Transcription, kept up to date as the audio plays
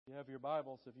have your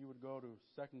Bibles, if you would go to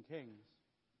 2 Kings,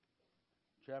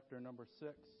 chapter number 6.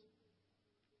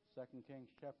 2 Kings,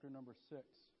 chapter number 6.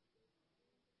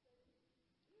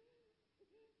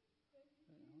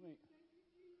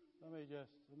 Let me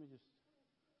just,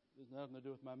 there's nothing to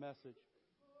do with my message.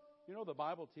 You know, the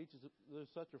Bible teaches, there's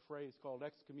such a phrase called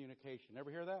excommunication. Ever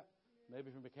hear that?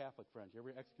 Maybe from the Catholic friends. You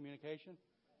ever excommunication?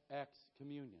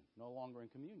 Excommunion. No longer in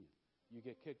communion. You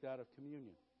get kicked out of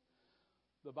communion.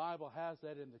 The Bible has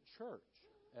that in the church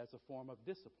as a form of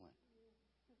discipline.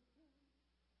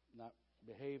 Not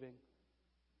behaving,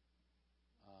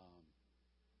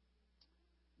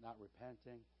 not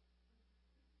repenting,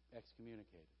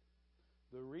 excommunicated.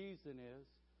 The reason is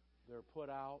they're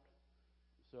put out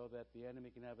so that the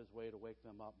enemy can have his way to wake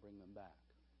them up, bring them back.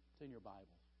 It's in your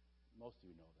Bibles. Most of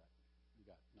you know that. You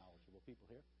got knowledgeable people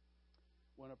here.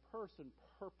 When a person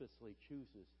purposely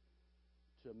chooses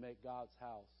to make God's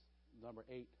house number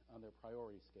 8 on their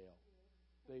priority scale,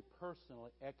 they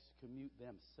personally excommunicate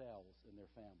themselves and their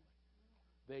family.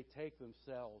 They take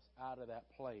themselves out of that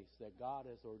place that God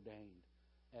has ordained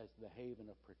as the haven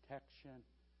of protection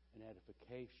and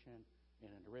edification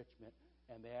and enrichment,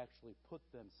 and they actually put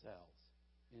themselves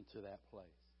into that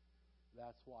place.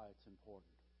 That's why it's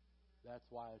important. That's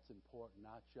why it's important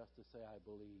not just to say, I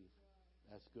believe.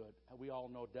 That's good. We all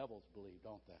know devils believe,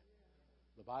 don't they?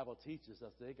 The Bible teaches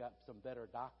us they got some better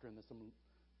doctrine than some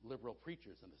liberal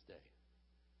preachers in this day.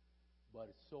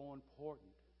 But it's so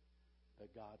important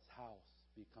that God's house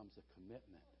becomes a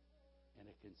commitment and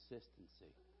a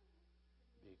consistency,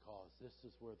 because this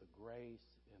is where the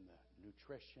grace and the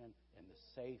nutrition and the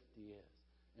safety is.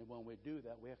 And when we do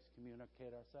that, we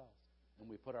excommunicate ourselves and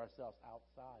we put ourselves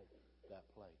outside that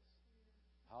place.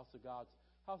 House of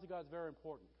God's very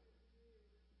important.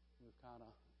 We've kind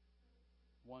of,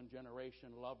 one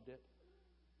generation loved it.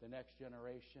 The next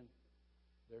generation,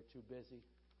 they're too busy.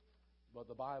 But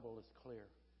the Bible is clear.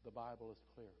 The Bible is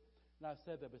clear. And I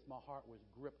said that because my heart was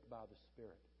gripped by the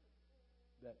Spirit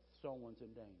that someone's in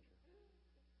danger.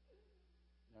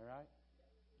 All right?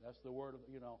 That's the word of,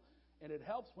 and it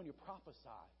helps when you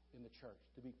prophesy in the church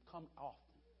to become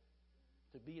often,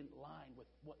 to be in line with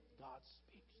what God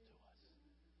speaks to us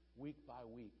week by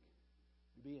week,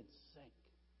 to be in sync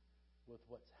with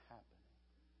what's happening.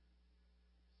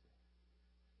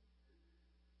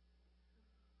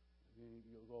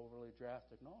 You'll go overly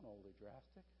drastic. No, not overly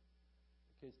drastic.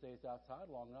 The kid stays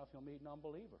outside long enough, he'll meet an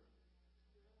unbeliever.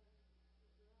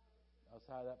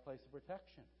 Outside that place of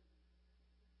protection.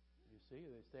 You see,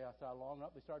 they stay outside long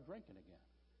enough, they start drinking again.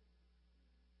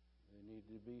 They need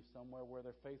to be somewhere where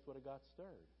their faith would have got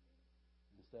stirred.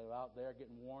 Instead of out there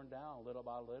getting worn down little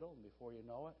by little, and before you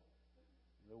know it,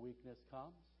 the weakness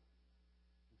comes.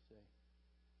 You see.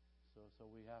 So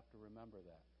we have to remember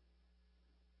that.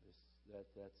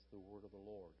 That's the word of the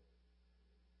Lord.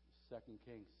 2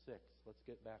 Kings 6. Let's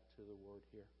get back to the word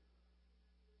here.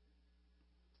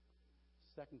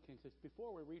 2 Kings 6.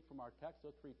 Before we read from our text,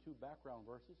 let's read 2 background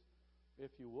verses, if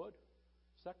you would.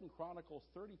 2 Chronicles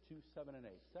 32, 7 and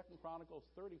 8. 2 Chronicles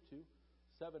 32,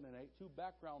 7 and 8. 2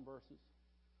 background verses.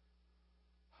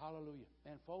 Hallelujah.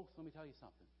 And folks, let me tell you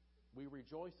something. We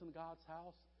rejoice in God's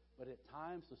house, but at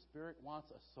times the Spirit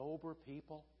wants a sober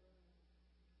people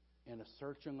and a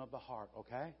searching of the heart,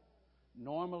 okay?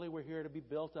 Normally we're here to be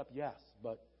built up, yes,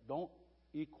 but don't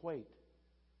equate.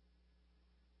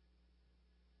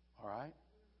 All right?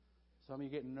 Some of you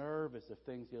get nervous if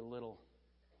things get a little.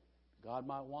 God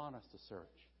might want us to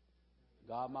search.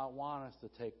 God might want us to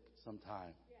take some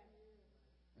time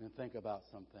and think about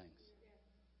some things.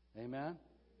 Amen?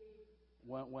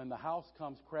 When the house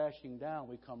comes crashing down,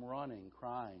 we come running,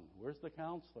 crying. Where's the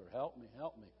counselor? Help me,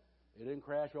 help me. It didn't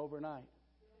crash overnight.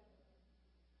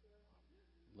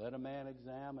 Let a man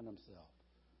examine himself.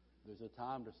 There's a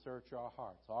time to search our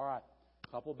hearts. All right, a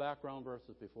couple background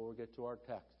verses before we get to our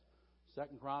text. 2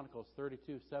 Chronicles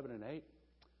 32, 7 and 8.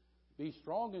 Be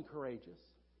strong and courageous.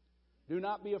 Do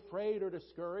not be afraid or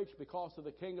discouraged because of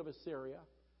the king of Assyria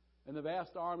and the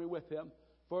vast army with him,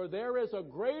 for there is a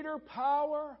greater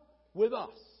power with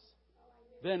us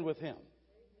than with him.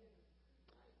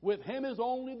 With him is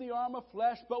only the arm of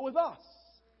flesh, but with us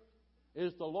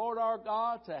is the Lord our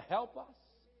God to help us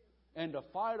and to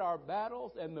fight our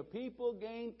battles. And the people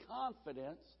gained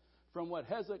confidence from what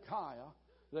Hezekiah,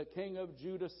 the king of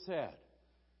Judah, said.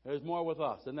 There's more with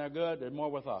us. Isn't that good? There's more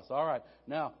with us. All right.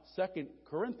 Now, 2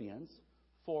 Corinthians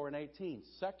 4 and 18.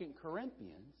 2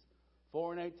 Corinthians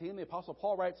 4 and 18, the Apostle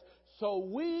Paul writes, so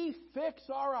we fix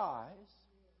our eyes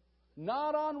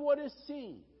not on what is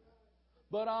seen,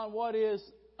 but on what is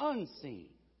unseen.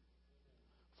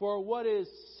 For what is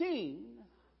seen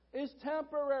is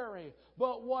temporary,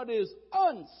 but what is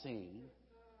unseen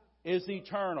is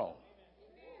eternal.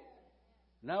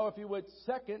 Now, if you would,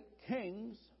 2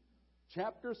 Kings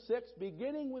chapter 6,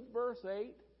 beginning with verse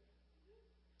 8.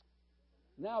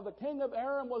 Now, the king of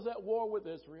Aram was at war with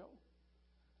Israel.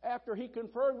 After he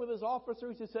conferred with his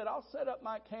officers, he said, I'll set up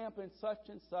my camp in such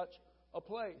and such a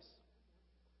place.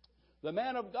 The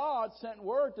man of God sent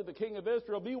word to the king of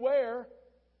Israel, beware.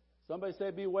 Somebody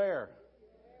say, beware.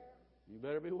 You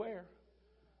better beware.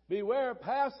 Beware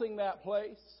passing that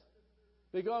place,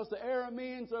 because the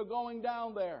Arameans are going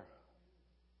down there.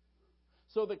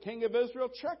 So the king of Israel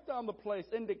checked on the place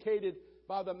indicated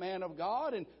by the man of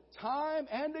God, and time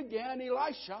and again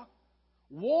Elisha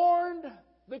warned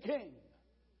the king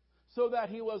so that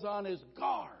he was on his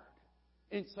guard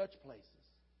in such places.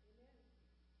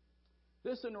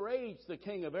 This enraged the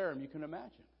king of Aram, you can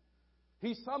imagine.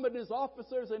 He summoned his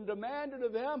officers and demanded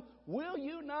of them, will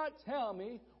you not tell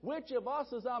me which of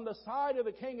us is on the side of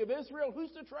the king of Israel?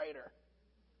 Who's the traitor?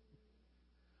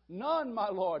 None, my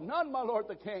lord,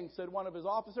 the king, said one of his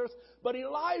officers, but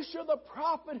Elisha the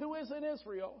prophet who is in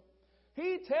Israel.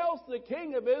 He tells the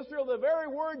king of Israel the very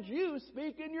words you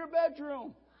speak in your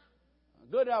bedroom.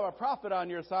 Good to have a prophet on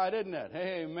your side, isn't it?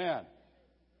 Amen.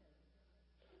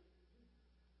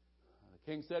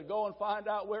 The king said, go and find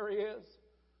out where he is,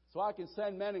 so I can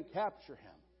send men and capture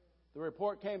him. The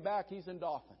report came back, he's in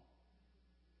Dothan.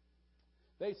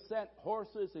 They sent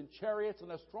horses and chariots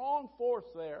and a strong force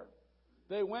there.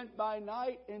 They went by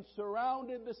night and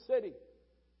surrounded the city.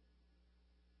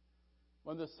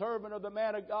 When the servant of the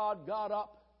man of God got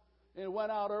up and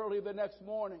went out early the next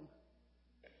morning,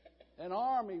 an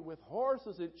army with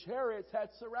horses and chariots had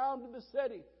surrounded the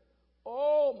city.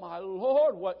 Oh, my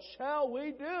Lord, what shall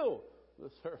we do? The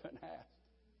servant asked.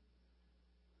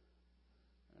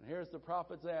 And here's the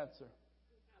prophet's answer.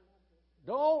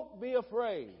 Don't be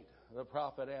afraid, the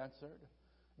prophet answered.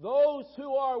 Those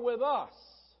who are with us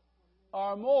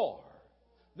are more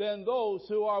than those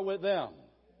who are with them.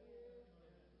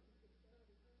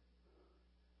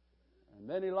 And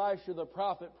then Elisha the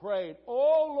prophet prayed,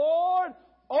 oh Lord,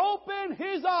 open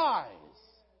his eyes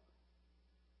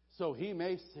so he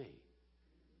may see.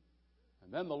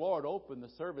 And then the Lord opened the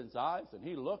servant's eyes, and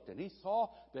he looked and he saw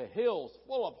the hills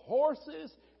full of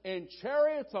horses and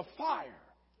chariots of fire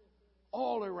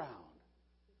all around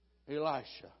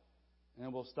Elisha.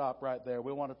 And we'll stop right there.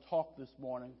 We want to talk this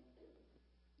morning.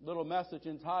 Little message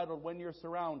entitled, When You're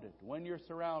Surrounded. When you're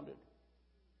surrounded.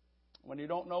 When you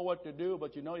don't know what to do,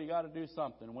 but you know you got to do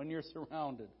something. When you're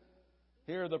surrounded.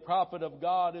 Here the prophet of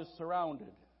God is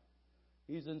surrounded.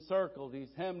 He's encircled.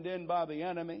 He's hemmed in by the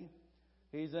enemy.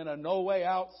 He's in a no way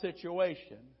out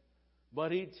situation.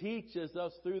 But he teaches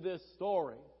us through this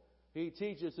story. He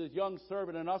teaches his young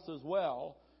servant and us as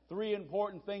well 3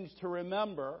 important things to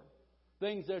remember.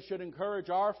 Things that should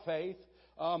encourage our faith.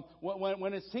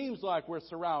 When it seems like we're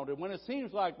surrounded, when it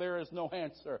seems like there is no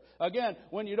answer. Again,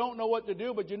 when you don't know what to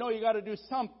do, but you know you got to do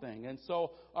something. And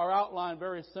so our outline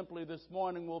very simply this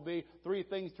morning will be 3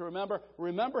 things to remember.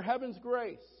 Remember heaven's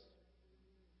grace.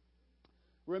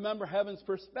 Remember heaven's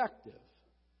perspective.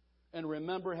 And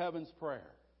remember heaven's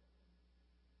prayer.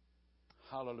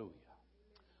 Hallelujah.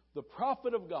 The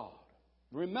prophet of God.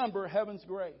 Remember heaven's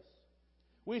grace.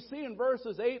 We see in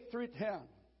verses 8 through 10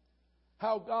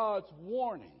 how God's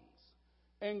warnings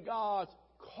and God's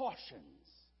cautions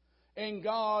and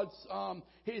God's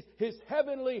His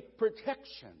heavenly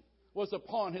protection was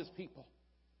upon His people.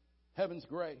 Heaven's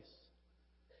grace.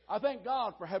 I thank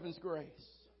God for heaven's grace.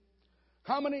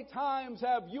 How many times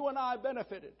have you and I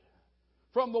benefited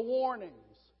from the warnings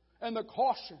and the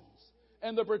cautions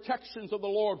and the protections of the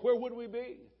Lord? Where would we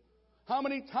be? How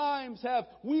many times have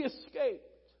we escaped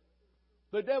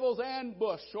the devil's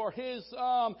ambush or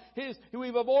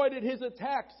we've avoided his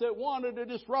attacks that wanted to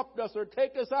disrupt us or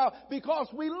take us out because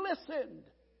we listened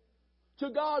to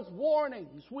God's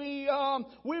warnings. We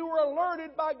were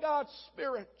alerted by God's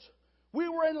Spirit. We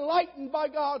were enlightened by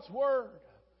God's Word.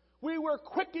 We were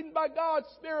quickened by God's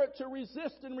Spirit to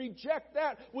resist and reject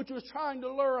that which was trying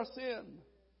to lure us in.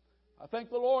 I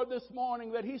thank the Lord this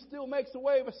morning that He still makes a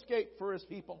way of escape for His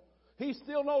people. He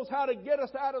still knows how to get us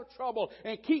out of trouble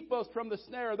and keep us from the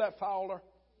snare of that fowler.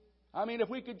 I mean, if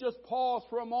we could just pause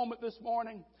for a moment this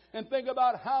morning and think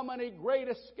about how many great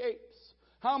escapes,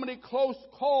 how many close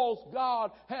calls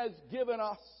God has given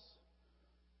us.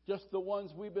 Just the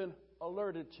ones we've been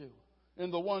alerted to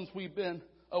and the ones we've been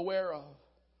aware of.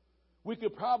 We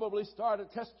could probably start a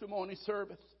testimony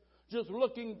service just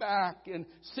looking back and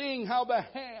seeing how the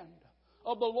hand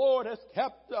of the Lord has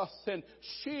kept us and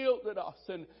shielded us,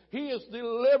 and He has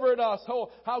delivered us.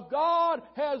 Oh, how God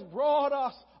has brought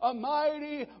us a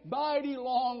mighty, mighty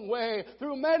long way.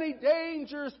 Through many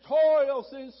dangers, toils,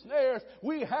 and snares,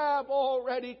 we have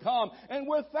already come. And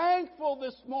we're thankful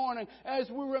this morning as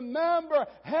we remember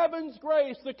heaven's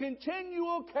grace, the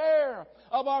continual care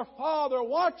of our Father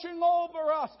watching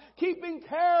over us, keeping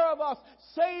care of us,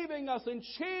 saving us and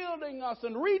shielding us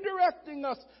and redirecting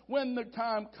us when the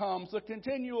time comes. The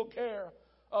continual care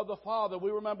of the Father.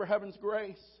 We remember heaven's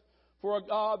grace for a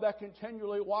God that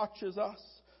continually watches us,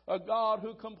 a God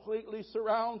who completely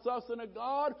surrounds us, and a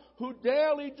God who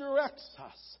daily directs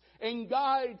us and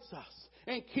guides us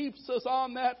and keeps us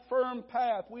on that firm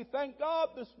path. We thank God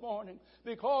this morning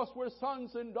because we're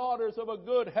sons and daughters of a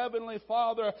good Heavenly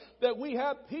Father, that we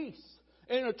have peace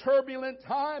in a turbulent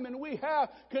time, and we have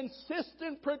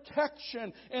consistent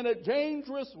protection in a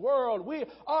dangerous world. We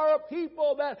are a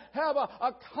people that have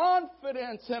a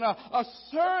confidence and a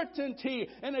certainty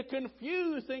in a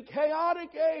confused and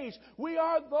chaotic age. We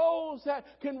are those that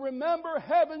can remember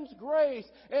heaven's grace,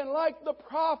 and like the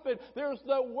prophet, there's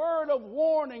the word of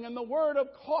warning and the word of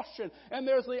caution, and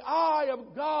there's the eye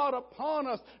of God upon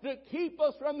us to keep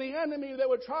us from the enemy that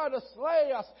would try to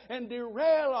slay us and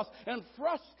derail us and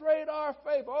frustrate our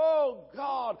faith. Oh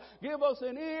God, give us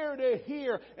an ear to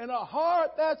hear and a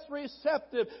heart that's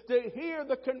receptive to hear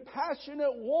the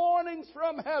compassionate warnings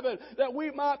from heaven, that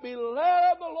we might be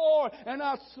led of the Lord and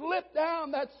not slip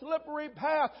down that slippery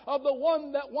path of the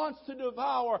one that wants to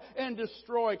devour and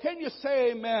destroy. Can you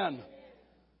say amen?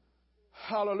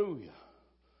 Hallelujah.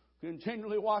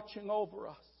 Continually watching over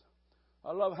us.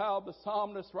 I love how the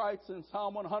psalmist writes in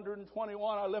Psalm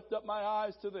 121, I lift up my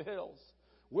eyes to the hills.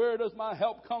 Where does my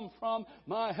help come from?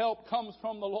 My help comes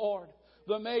from the Lord,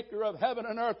 the maker of heaven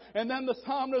and earth. And then the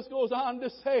psalmist goes on to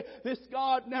say, this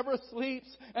God never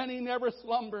sleeps and He never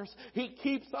slumbers. He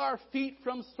keeps our feet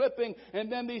from slipping.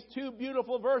 And then these two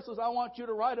beautiful verses, I want you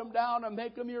to write them down and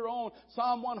make them your own.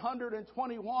 Psalm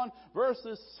 121,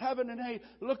 verses 7 and 8.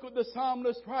 Look what the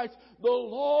psalmist writes. The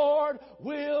Lord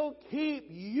will keep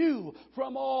you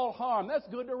from all harm. That's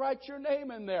good to write your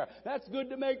name in there. That's good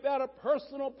to make that a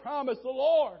personal promise. The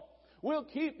Lord will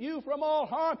keep you from all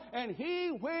harm, and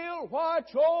He will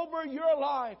watch over your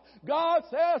life. God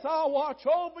says, I'll watch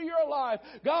over your life.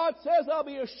 God says, I'll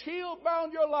be a shield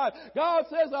around your life. God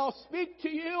says, I'll speak to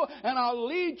you and I'll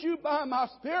lead you by my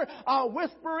Spirit. I'll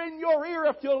whisper in your ear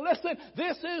if you'll listen.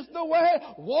 This is the way.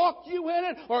 Walk you in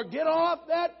it, or get off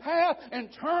that path and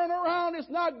turn around. It's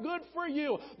not good for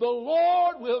you. The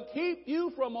Lord will keep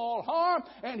you from all harm,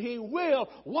 and He will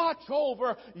watch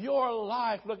over your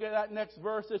life. Look at that next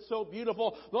verse. It's so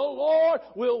beautiful. The Lord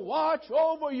will watch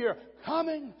over your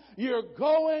coming, your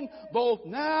going, both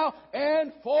now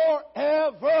and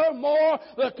forevermore.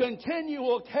 The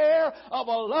continual care of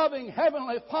a loving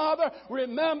Heavenly Father.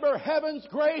 Remember heaven's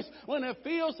grace when it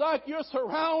feels like you're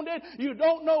surrounded. You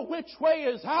don't know which way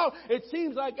is out. It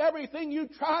seems like everything you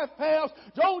try fails.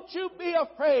 Don't you be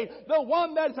afraid. The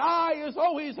one that's eye is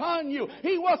always on you.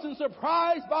 He wasn't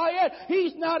surprised by it.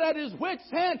 He's not at his wit's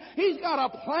end. He's got a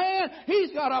plan.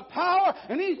 He's got a power,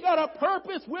 and He's got a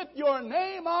purpose with your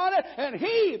name on it. And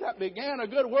He that began a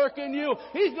good work in you,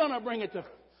 He's going to bring it to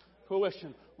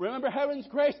fruition. Remember heaven's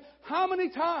grace. How many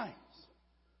times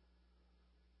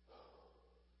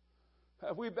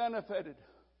have we benefited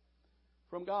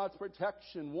from God's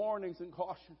protection, warnings, and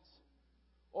cautions?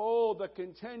 Oh, the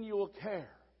continual care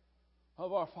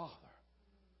of our Father.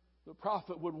 The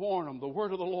prophet would warn them. The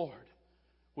word of the Lord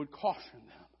would caution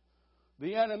them.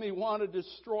 The enemy wanted to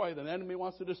destroy them. The enemy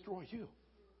wants to destroy you.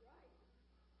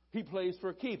 He plays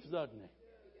for keeps, doesn't he?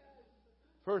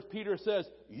 First Peter says,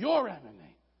 your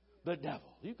enemy, the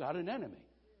devil. You've got an enemy.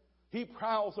 He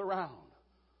prowls around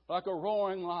like a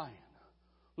roaring lion,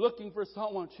 looking for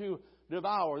someone to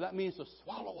devour. That means to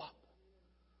swallow up.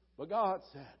 But God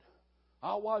said,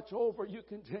 I'll watch over you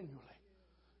continually.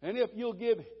 And if you'll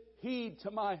give heed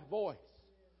to my voice,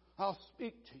 I'll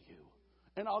speak to you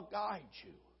and I'll guide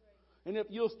you. And if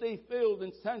you'll stay filled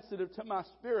and sensitive to my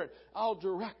Spirit, I'll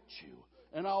direct you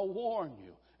and I'll warn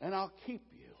you and I'll keep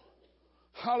you.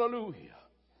 Hallelujah.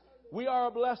 We are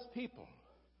a blessed people.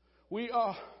 We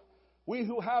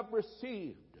who have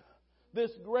received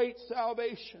this great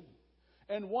salvation.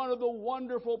 And one of the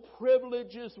wonderful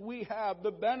privileges we have,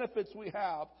 the benefits we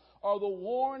have, are the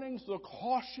warnings, the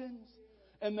cautions,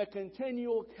 and the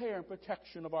continual care and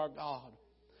protection of our God.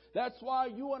 That's why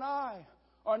you and I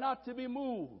are not to be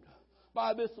moved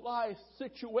by this life's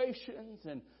situations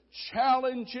and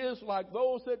challenges like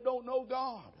those that don't know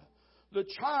God. The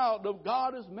child of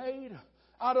God is made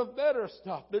out of better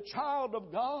stuff. The child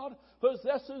of God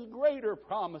possesses greater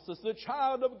promises. The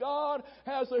child of God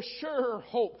has a sure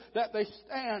hope that they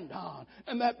stand on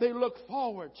and that they look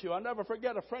forward to. I'll never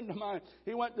forget a friend of mine.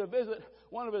 He went to visit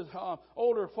one of his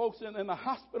older folks in the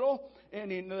hospital,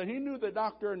 and he knew the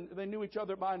doctor, and they knew each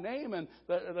other by name. And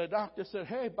the doctor said,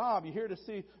 "Hey, Bob, you here to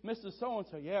see Mrs.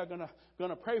 So-and-so?" "Yeah,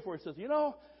 gonna pray for her." He says, "You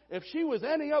know, if she was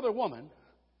any other woman,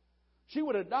 she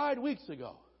would have died weeks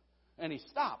ago." And he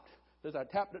stopped. As I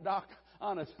tapped the doc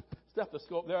on his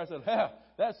stethoscope there, I said,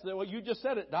 "That's what you just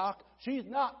said it, Doc. She's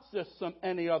not just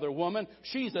any other woman.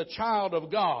 She's a child of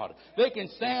God. They can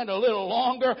stand a little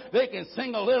longer. They can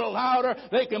sing a little louder.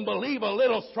 They can believe a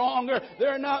little stronger.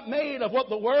 They're not made of what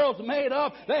the world's made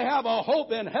of. They have a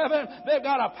hope in heaven. They've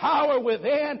got a power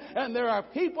within. And there are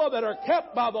people that are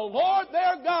kept by the Lord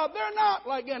their God. They're not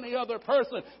like any other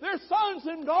person. They're sons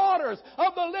and daughters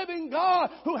of the living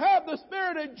God who have the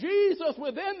Spirit of Jesus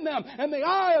within them and the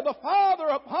eye of the Father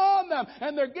upon them.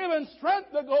 And they're given strength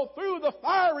to go through the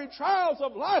fiery trials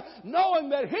of life, knowing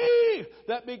that He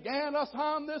that began us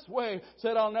on this way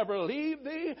said, "I'll never leave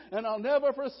thee and I'll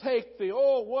never forsake thee."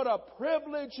 Oh, what a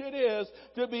privilege it is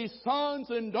to be sons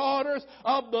and daughters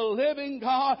of the living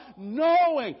God,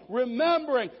 knowing,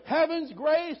 remembering heaven's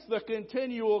grace, the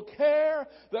continual care,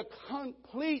 the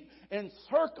complete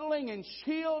encircling and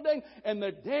shielding, and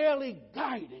the daily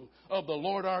guiding of the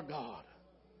Lord our God.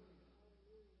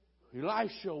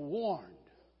 Elisha warned.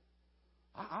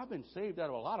 I've been saved out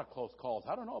of a lot of close calls.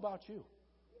 I don't know about you.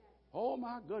 Oh,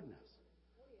 my goodness.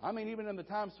 I mean, even in the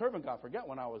time serving God, forget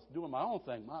when I was doing my own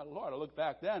thing. My Lord, I look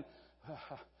back then,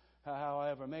 how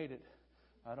I ever made it,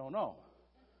 I don't know.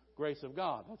 Grace of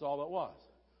God, that's all it was.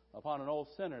 Upon an old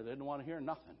sinner, they didn't want to hear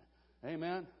nothing.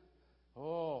 Amen?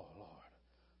 Oh, Lord.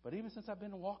 But even since I've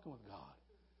been walking with God,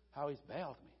 how He's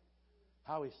bailed me,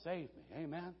 how He saved me.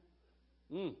 Amen?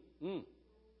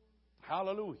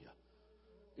 Hallelujah.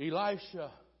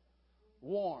 Elisha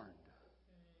warned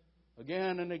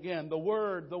again and again. The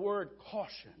word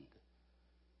cautioned,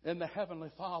 and the Heavenly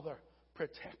Father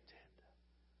protected.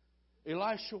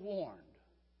 Elisha warned,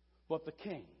 but the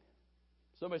king.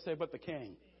 Somebody say, but the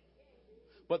king.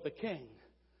 But the king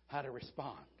had to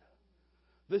respond.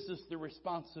 This is the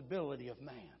responsibility of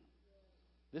man.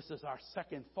 This is our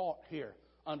second thought here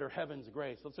under heaven's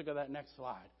grace. Let's look at that next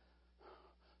slide.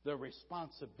 The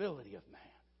responsibility of man.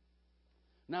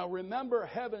 Now remember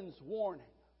heaven's warning.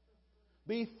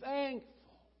 Be thankful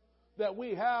that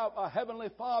we have a Heavenly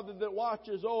Father that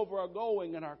watches over our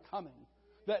going and our coming,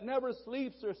 that never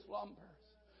sleeps or slumbers,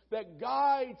 that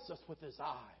guides us with His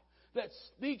eye, that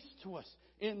speaks to us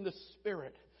in the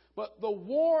Spirit. But the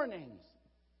warnings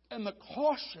and the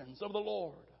cautions of the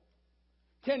Lord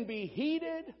can be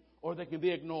heeded or they can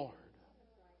be ignored.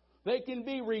 They can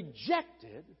be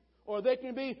rejected or they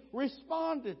can be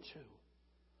responded to.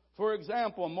 For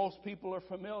example, most people are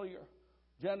familiar.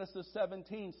 Genesis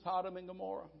 17, Sodom and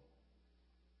Gomorrah.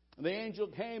 The angel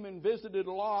came and visited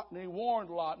Lot, and he warned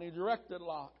Lot, and he directed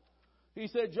Lot. He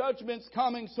said, "Judgment's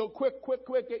coming, so quick,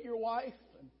 get your wife,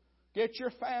 and get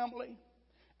your family,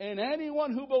 and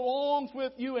anyone who belongs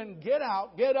with you, and get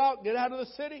out of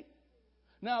the city."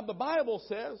 Now, the Bible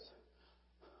says,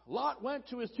 Lot went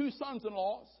to his two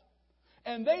sons-in-laws,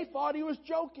 and they thought he was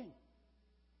joking.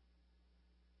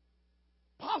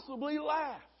 Possibly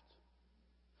laughed.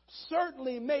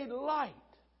 Certainly made light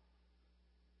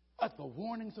at the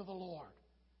warnings of the Lord.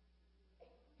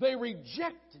 They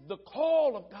rejected the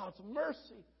call of God's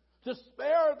mercy to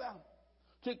spare them,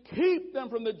 to keep them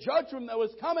from the judgment that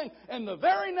was coming. And the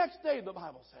very next day, the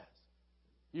Bible says,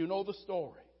 you know the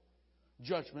story,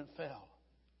 judgment fell.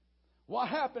 What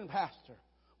happened, Pastor?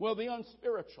 Well, the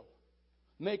unspiritual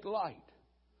make light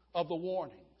of the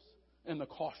warnings and the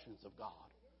cautions of God.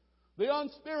 The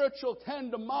unspiritual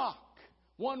tend to mock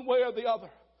one way or the other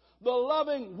the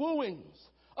loving wooings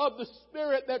of the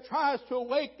Spirit that tries to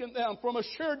awaken them from a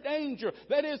sure danger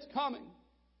that is coming.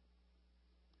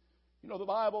 You know, the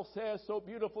Bible says so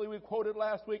beautifully, we quoted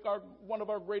last week one of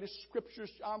our greatest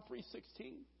scriptures, John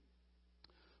 3:16.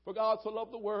 For God so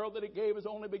loved the world that He gave His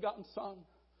only begotten Son,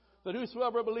 that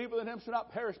whosoever believeth in Him should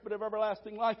not perish but have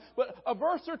everlasting life. But a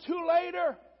verse or two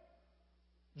later,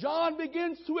 John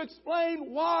begins to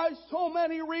explain why so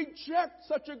many reject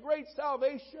such a great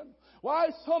salvation. Why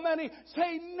so many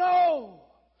say no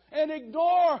and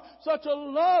ignore such a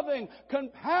loving,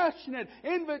 compassionate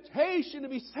invitation to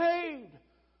be saved.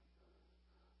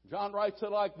 John writes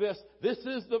it like this. This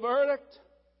is the verdict.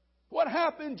 What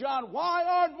happened, John? Why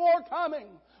aren't more coming?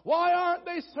 Why aren't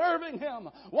they serving Him?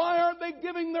 Why aren't they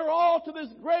giving their all to this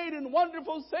great and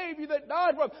wonderful Savior that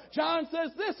died for them? John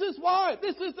says, this is why.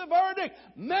 This is the verdict.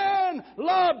 Men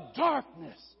love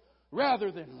darkness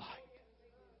rather than light.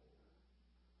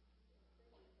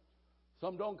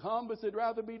 Some don't come because they'd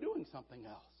rather be doing something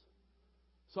else.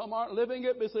 Some aren't living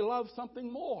it because they love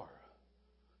something more.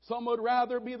 Some would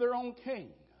rather be their own king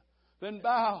than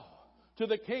bow to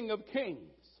the King of Kings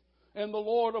and the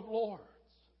Lord of Lords.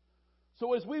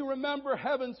 So as we remember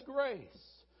heaven's grace,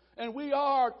 and we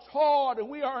are taught and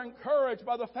we are encouraged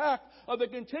by the fact of the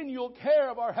continual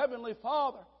care of our Heavenly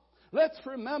Father, let's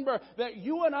remember that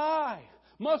you and I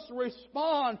must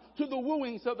respond to the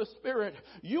wooings of the Spirit.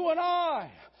 You and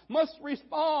I must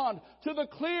respond to the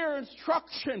clear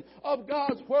instruction of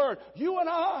God's Word. You and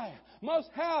I must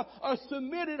have a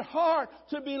submitted heart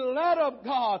to be led of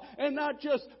God and not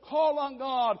just call on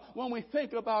God when we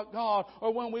think about God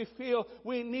or when we feel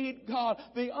we need God.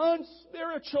 The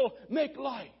unspiritual make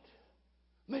light.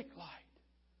 Make light.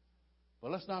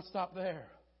 But let's not stop there.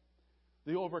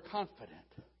 The overconfident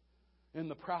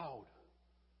and the proud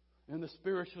and the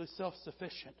spiritually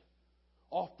self-sufficient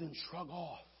often shrug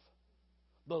off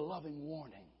the loving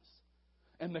warnings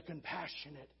and the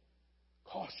compassionate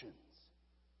cautions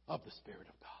of the Spirit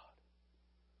of God.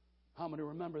 How many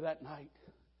remember that night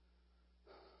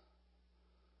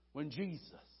when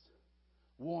Jesus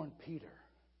warned Peter?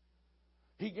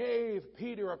 He gave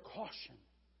Peter a caution,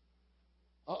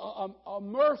 a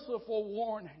merciful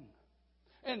warning,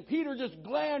 and Peter just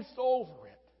glanced over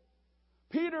it.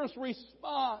 Peter's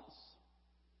response,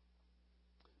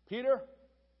 Peter,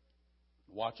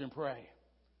 watch and pray.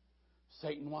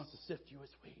 Satan wants to sift you as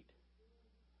wheat.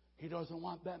 He doesn't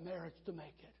want that marriage to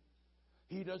make it.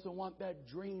 He doesn't want that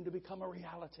dream to become a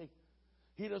reality.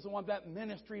 He doesn't want that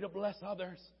ministry to bless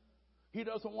others. He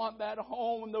doesn't want that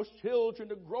home and those children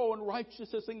to grow in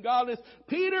righteousness and godliness.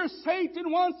 Peter, Satan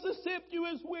wants to sift you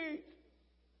as wheat.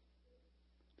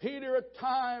 Peter, a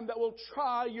time that will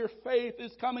try your faith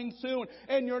is coming soon,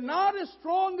 and you're not as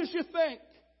strong as you think.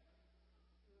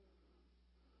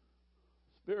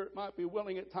 Spirit might be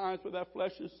willing at times, but that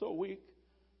flesh is so weak.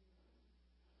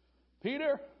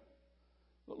 Peter,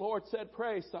 the Lord said,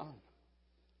 pray, son.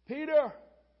 Peter,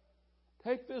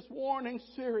 take this warning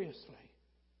seriously.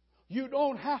 You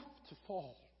don't have to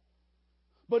fall.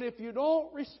 But if you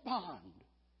don't respond,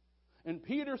 and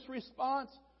Peter's response,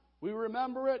 we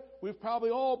remember it. We've probably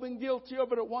all been guilty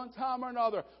of it at one time or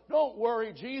another. Don't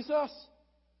worry, Jesus.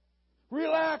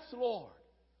 Relax, Lord.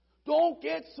 Don't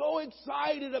get so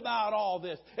excited about all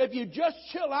this. If you just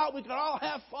chill out, we could all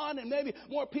have fun and maybe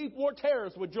more people, more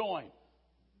terrorists would join.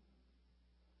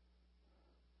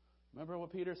 Remember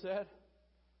what Peter said?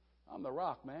 I'm the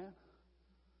rock, man.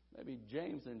 Maybe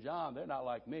James and John, they're not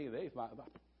like me.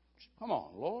 Come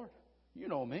on, Lord. You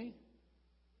know me.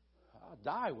 I'll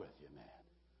die with you, man.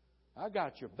 I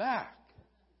got your back.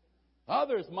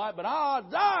 Others might, but I'll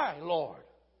die, Lord.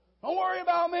 Don't worry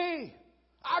about me.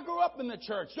 I grew up in the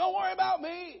church. Don't worry about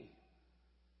me.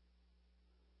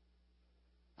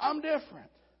 I'm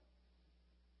different.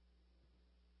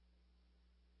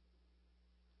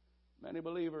 Many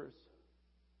believers,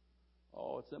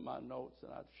 it's in my notes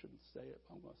and I shouldn't say it,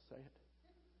 but I'm going to say it.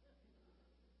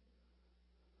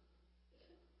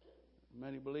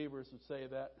 Many believers would say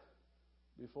that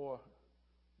before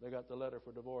they got the letter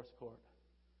for divorce court.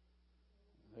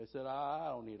 They said, I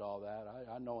don't need all that.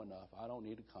 I know enough. I don't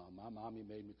need to come. My mommy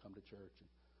made me come to church. And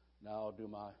now I'll do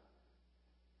my...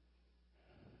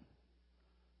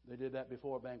 They did that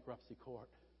before bankruptcy court.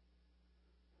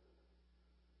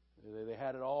 They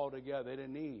had it all together. They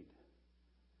didn't need.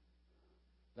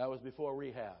 That was before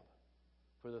rehab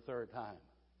for the third time.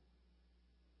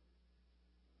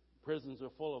 Prisons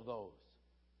are full of those.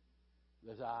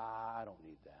 They say, I don't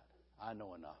need that. I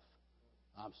know enough.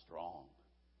 I'm strong.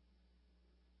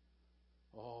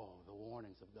 Oh, the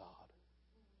warnings of God.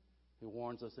 He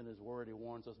warns us in His Word. He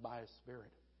warns us by His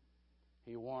Spirit.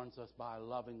 He warns us by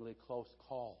lovingly close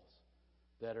calls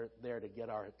that are there to get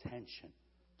our attention,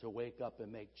 to wake up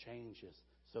and make changes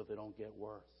so they don't get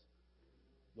worse.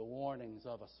 The warnings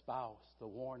of a spouse, the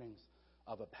warnings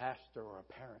of a pastor or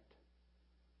a parent.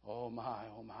 Oh my,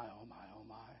 oh my, oh my, oh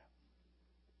my.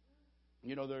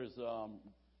 You know, there's,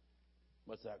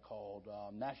 what's that called?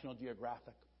 National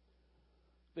Geographic.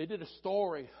 They did a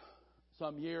story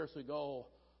some years ago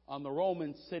on the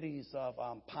Roman cities of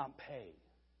Pompeii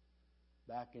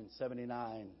back in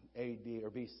 79 A.D. or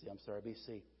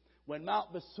BC, when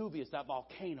Mount Vesuvius, that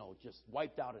volcano, just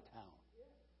wiped out a town.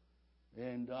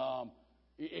 And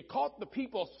it caught the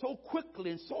people so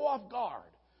quickly and so off guard.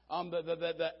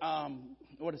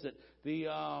 what is it?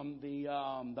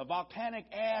 The volcanic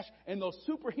ash and those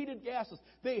superheated gases.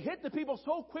 They hit the people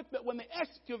so quick that when they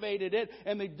excavated it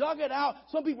and they dug it out,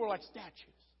 some people were like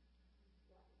statues.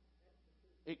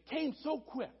 It came so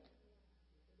quick.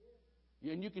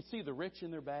 And you could see the rich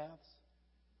in their baths.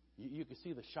 You could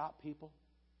see the shop people.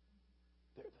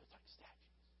 They're like statues.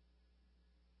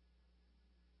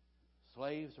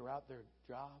 Slaves are out their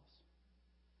jobs.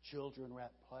 Children were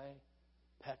at play.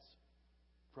 Pets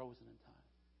frozen in time.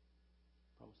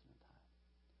 Frozen in time.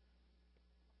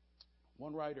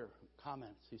 One writer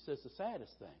comments, he says the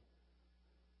saddest thing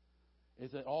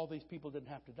is that all these people didn't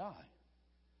have to die.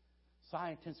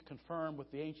 Scientists confirm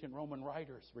what the ancient Roman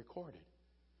writers recorded,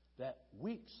 that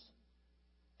weeks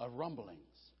of rumblings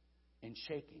and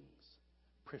shakings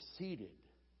preceded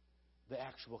the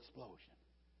actual explosion.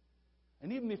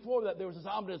 And even before that, there was this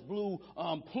ominous blue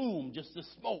plume, just the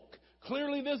smoke,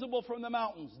 clearly visible from the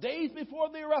mountains, days before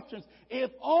the eruptions.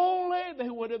 If only they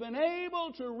would have been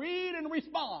able to read and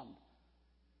respond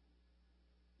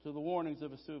to the warnings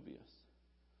of Vesuvius.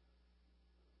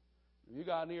 If you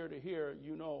got an ear to hear,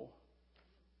 you know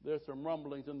there's some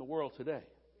rumblings in the world today.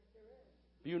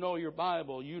 If you know your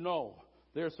Bible, you know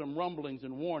there's some rumblings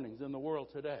and warnings in the world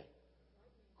today.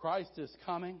 Christ is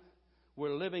coming.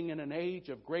 We're living in an age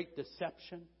of great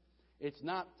deception. It's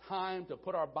not time to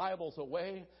put our Bibles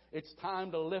away. It's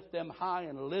time to lift them high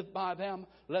and live by them.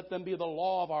 Let them be the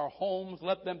law of our homes.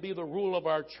 Let them be the rule of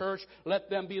our church. Let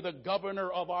them be the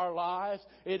governor of our lives.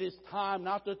 It is time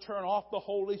not to turn off the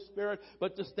Holy Spirit,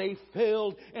 but to stay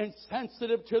filled and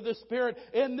sensitive to the Spirit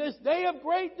in this day of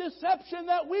great deception,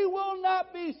 that we will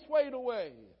not be swayed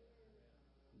away.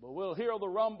 But we'll hear the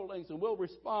rumblings and we'll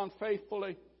respond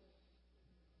faithfully.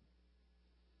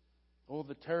 Oh,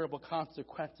 the terrible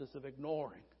consequences of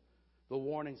ignoring the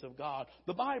warnings of God.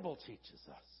 The Bible teaches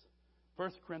us.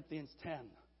 1 Corinthians 10,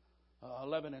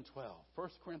 11 and 12. 1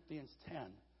 Corinthians 10,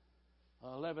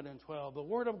 11 and 12. The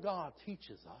Word of God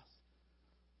teaches us.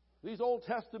 These Old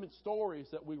Testament stories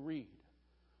that we read.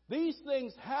 These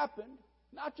things happened,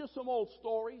 not just some old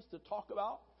stories to talk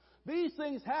about. These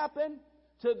things happened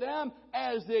to them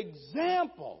as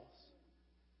examples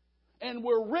and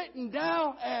were written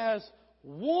down as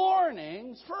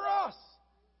warnings for us.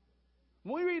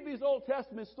 When we read these Old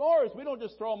Testament stories, we don't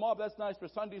just throw them up. That's nice for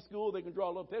Sunday school. They can draw a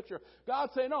little picture.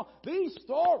 God's saying, no, these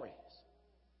stories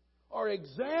are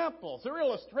examples. They're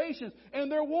illustrations.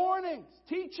 And they're warnings,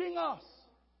 teaching us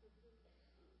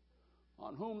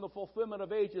on whom the fulfillment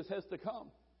of ages has to come.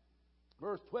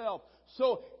 Verse 12.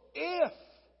 So if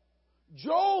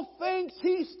Job thinks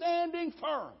he's standing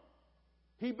firm,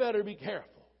 he better be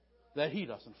careful that he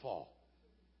doesn't fall.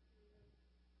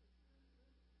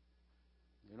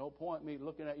 There's no point in me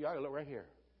looking at you. I got to look right here.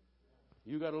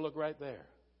 You got to look right there.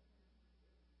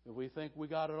 If we think we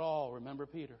got it all, remember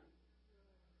Peter.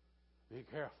 Be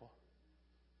careful.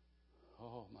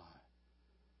 Oh, my.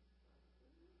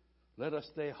 Let us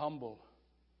stay humble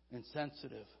and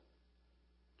sensitive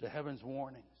to heaven's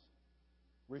warnings,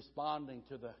 responding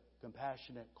to the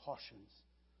compassionate cautions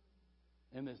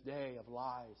in this day of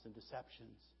lies and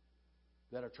deceptions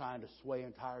that are trying to sway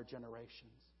entire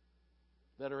generations,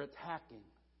 that are attacking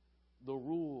the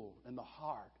rule and the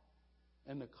heart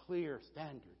and the clear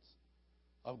standards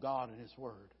of God and His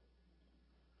Word.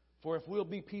 For if we'll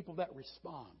be people that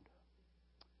respond,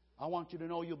 I want you to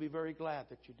know you'll be very glad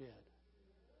that you did.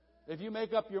 If you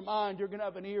make up your mind, you're going to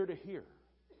have an ear to hear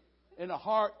and a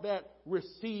heart that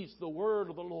receives the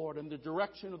Word of the Lord and the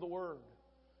direction of the Word.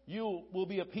 You will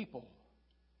be a people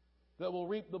that will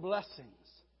reap the blessings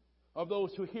of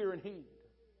those who hear and heed.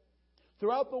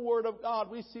 Throughout the Word of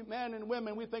God, we see men and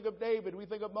women. We think of David. We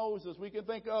think of Moses. We can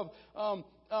think of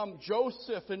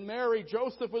Joseph and Mary.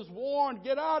 Joseph was warned,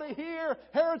 get out of here.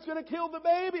 Herod's going to kill the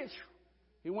baby.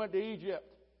 He went to Egypt.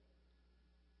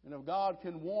 And if God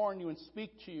can warn you and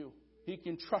speak to you, He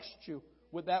can trust you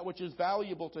with that which is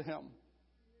valuable to Him.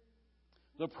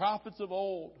 The prophets of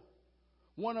old,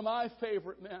 one of my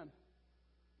favorite men,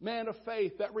 man of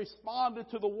faith that responded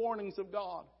to the warnings of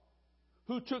God,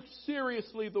 who took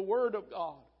seriously the Word of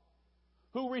God,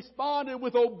 who responded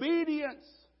with obedience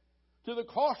to the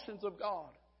cautions of God,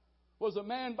 was a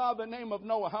man by the name of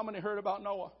Noah. How many heard about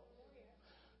Noah?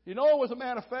 Noah was a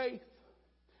man of faith.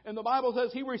 And the Bible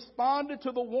says he responded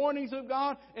to the warnings of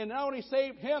God, and not only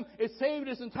saved him, it saved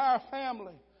his entire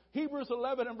family. Hebrews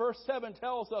 11 and verse 7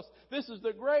 tells us this is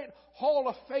the great Hall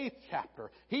of Faith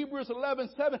chapter. Hebrews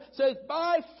 11:7 says,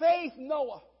 by faith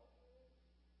Noah,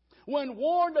 when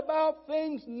warned about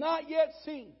things not yet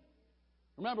seen.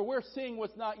 Remember, we're seeing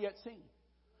what's not yet seen.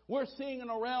 We're seeing in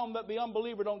a realm that the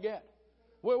unbeliever don't get.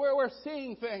 We're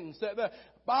seeing things that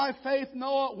By faith,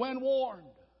 Noah, when warned,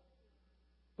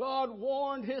 God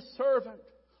warned His servant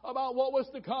about what was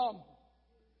to come.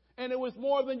 And it was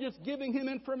more than just giving him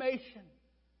information.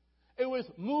 It was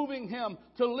moving him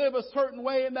to live a certain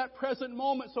way in that present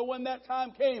moment, so when that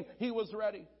time came, he was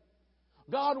ready.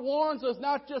 God warns us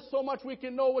not just so much we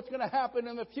can know what's going to happen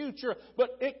in the future,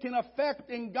 but it can affect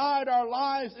and guide our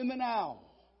lives in the now.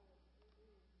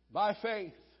 By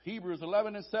faith, Hebrews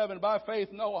 11:7, by faith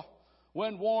Noah,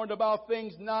 when warned about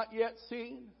things not yet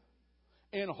seen,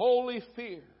 in holy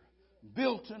fear,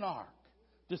 built an ark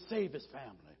to save his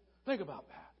family. Think about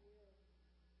that.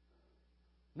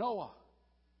 Noah,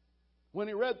 when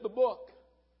he read the book,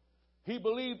 he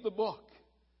believed the book,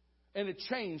 and it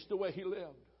changed the way he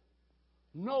lived.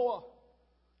 Noah,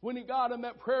 when he got in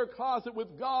that prayer closet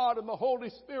with God and the Holy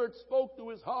Spirit spoke to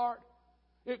his heart,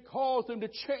 it caused him to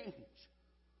change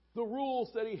the rules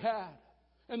that he had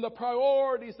and the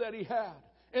priorities that he had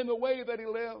and the way that he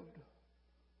lived.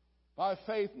 By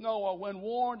faith, Noah, when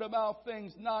warned about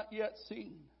things not yet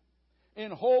seen,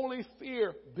 in holy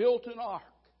fear built an ark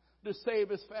to save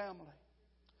his family.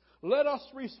 Let us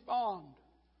respond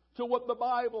to what the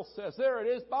Bible says. There it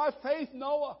is. By faith,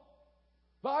 Noah.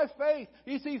 By faith.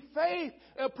 You see, faith,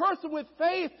 a person with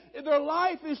faith, their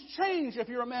life is changed if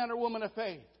you're a man or woman of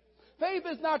faith. Faith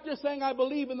is not just saying I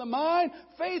believe in the mind.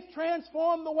 Faith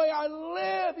transformed the way I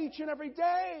live each and every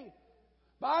day.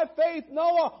 By faith,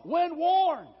 Noah, when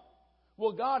warned.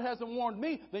 Well, God hasn't warned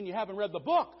me, then you haven't read the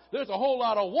book. There's a whole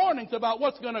lot of warnings about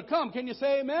what's going to come. Can you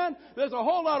say amen? There's a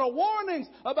whole lot of warnings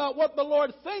about what the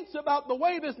Lord thinks about the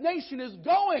way this nation is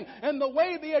going and the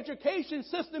way the education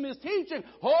system is teaching.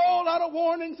 Whole lot of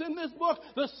warnings in this book.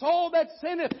 The soul that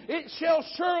sinneth, it shall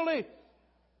surely.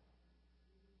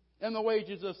 And the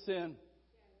wages of sin.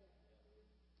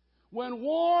 When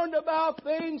warned about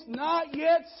things not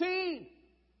yet seen.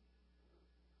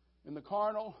 In the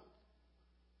carnal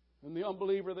and the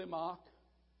unbeliever they mock.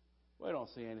 We don't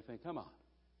see anything. Come on.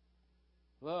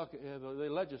 Look, they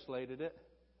legislated it.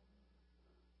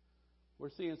 We're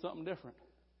seeing something different.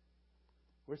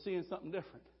 We're seeing something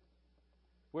different.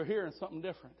 We're hearing something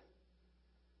different.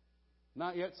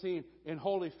 Not yet seen, in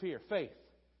holy fear, faith.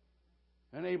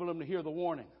 Enabled him to hear the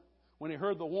warning. When he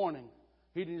heard the warning,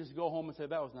 he didn't just go home and say,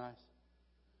 that was nice.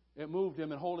 It moved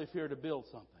him in holy fear to build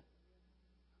something.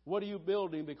 What are you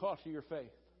building because of your faith?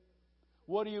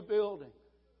 What are you building?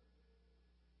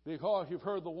 Because you've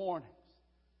heard the warnings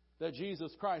that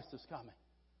Jesus Christ is coming.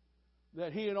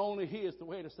 That He and only He is the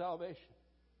way to salvation.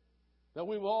 That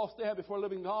we will all stand before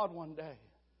living God one day.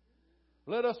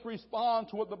 Let us respond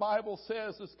to what the Bible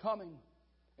says is coming.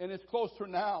 And it's closer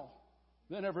now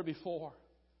than ever before.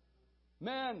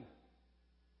 Men,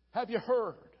 have you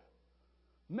heard?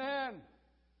 Men,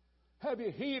 have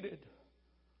you heeded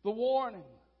the warning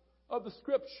of the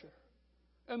Scripture?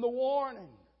 And the warning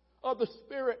of the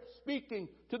Spirit speaking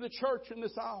to the church in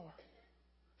this hour?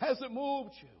 Has it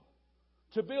moved you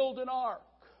to build an ark,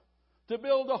 to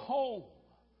build a home,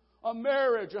 a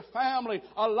marriage, a family,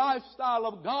 a lifestyle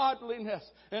of godliness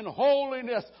and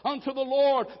holiness unto the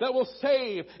Lord that will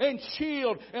save and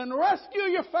shield and rescue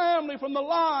your family from the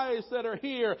lies that are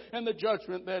here and the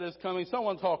judgment that is coming?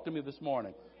 Someone talk to me this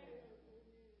morning.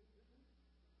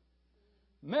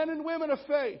 Men and women of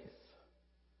faith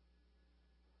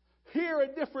hear a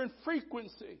different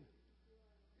frequency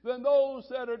than those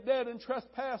that are dead in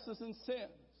trespasses and sins.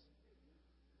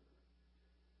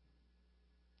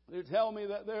 They tell me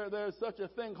that there's such a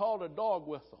thing called a dog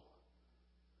whistle.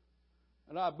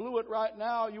 And I blew it right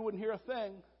now, you wouldn't hear a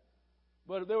thing.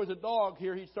 But if there was a dog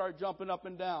here, he'd start jumping up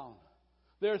and down.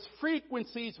 There's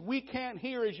frequencies we can't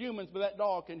hear as humans, but that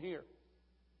dog can hear.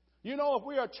 You know, if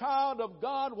we are a child of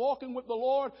God walking with the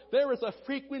Lord, there is a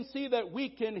frequency that we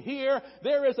can hear.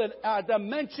 There is a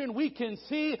dimension we can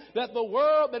see that the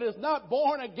world that is not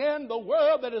born again, the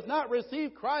world that has not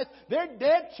received Christ, they're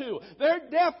dead to. They're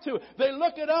deaf to. They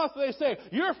look at us and they say,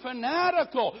 you're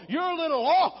fanatical. You're a little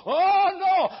off. Oh,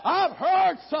 no. I've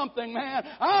heard something, man.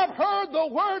 I've heard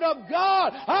the Word of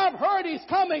God. I've heard He's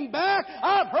coming back.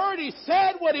 I've heard He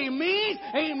said what He means.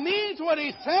 He means what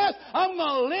He says. I'm going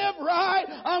to live right.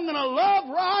 I'm going to love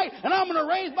right, and I'm going to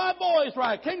raise my boys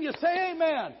right. Can you say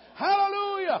amen?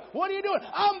 Hallelujah. What are you doing?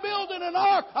 I'm building an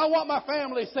ark. I want my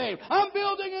family saved. I'm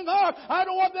building an ark. I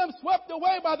don't want them swept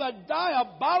away by the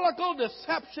diabolical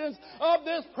deceptions of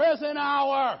this present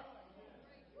hour.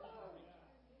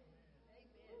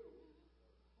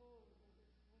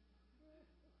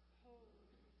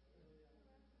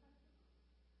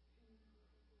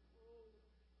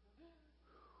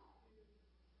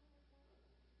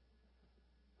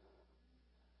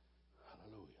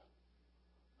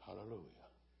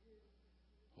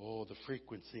 Oh, the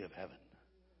frequency of heaven.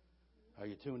 Are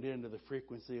you tuned into the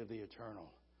frequency of the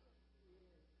eternal?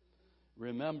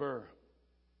 Remember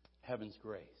heaven's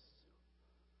grace,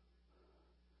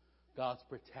 God's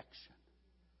protection,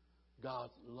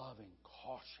 God's loving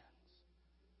cautions.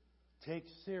 Take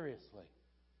seriously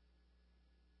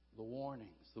the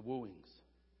warnings, the wooings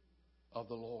of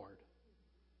the Lord.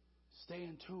 Stay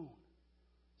in tune.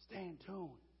 Stay in tune.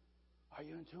 Are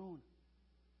you in tune?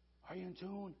 Are you in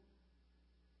tune?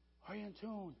 Are you in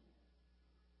tune?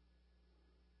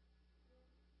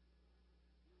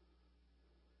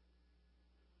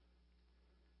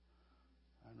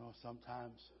 I know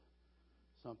sometimes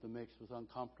something makes us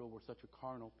uncomfortable. We're such a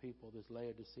carnal people, this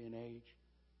Laodicean age.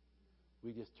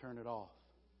 We just turn it off.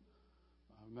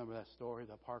 I remember that story,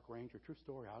 that park ranger, true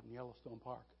story, out in Yellowstone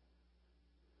Park,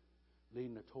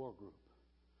 leading a tour group.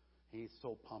 He's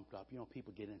so pumped up. You know,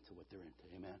 people get into what they're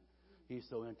into, amen? He's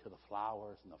so into the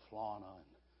flowers and the fauna and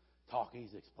talking.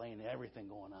 He's explaining everything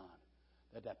going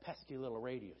on. That pesky little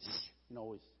radio, you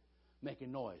know, is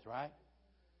making noise, right?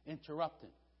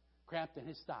 Interrupting, cramped in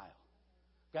his style.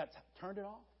 Turned it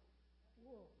off.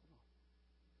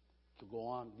 He'll go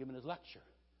on giving his lecture.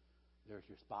 There's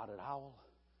your spotted owl.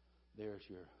 There's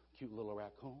your cute little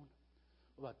raccoon.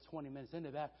 About 20 minutes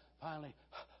into that, finally,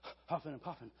 huffing and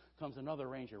puffing, comes another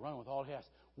ranger running with all his.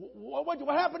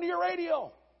 What happened to your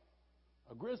radio?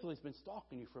 A grizzly's been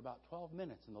stalking you for about 12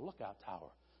 minutes in the lookout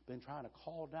tower. Been trying to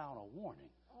call down a warning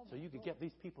so you could get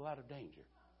these people out of danger.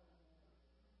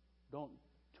 Don't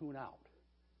tune out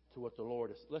to what the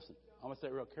Lord is. Listen, I'm going to say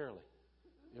it real carefully.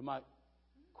 It might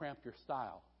cramp your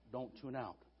style. Don't tune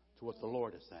out to what the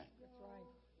Lord is saying. That's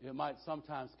right. It might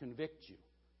sometimes convict you.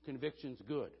 Conviction's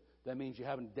good. That means you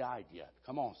haven't died yet.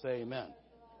 Come on, say amen.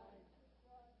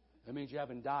 That means you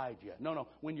haven't died yet. No.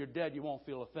 When you're dead, you won't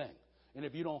feel a thing. And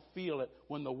if you don't feel it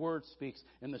when the Word speaks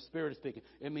and the Spirit is speaking,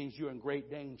 it means you're in great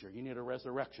danger. You need a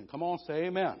resurrection. Come on, say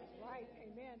amen. Right,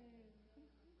 amen.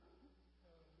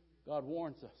 God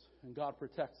warns us and God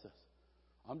protects us.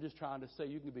 I'm just trying to say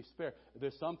you can be spared.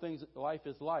 There's some things, life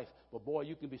is life, but boy,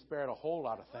 you can be spared a whole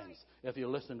lot of things if you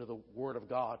listen to the Word of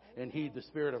God and heed the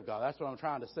Spirit of God. That's what I'm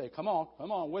trying to say. Come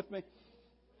on with me.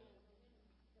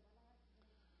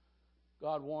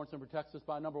 God warns and protects us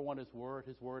by, number one, His Word.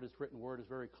 His Word, His written Word is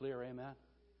very clear, amen?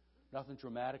 Nothing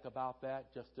dramatic about that,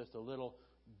 just a little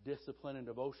discipline and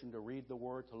devotion to read the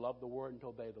Word, to love the Word, and to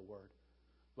obey the Word.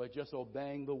 But just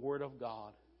obeying the Word of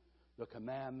God, the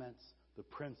commandments, the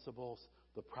principles,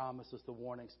 the promises, the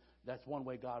warnings, that's one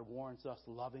way God warns us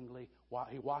lovingly.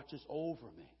 He watches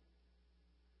over me.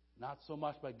 Not so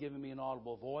much by giving me an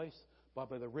audible voice,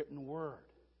 but by the written Word.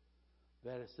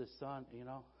 That it says, son, you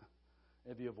know,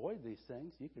 if you avoid these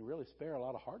things, you can really spare a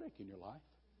lot of heartache in your life.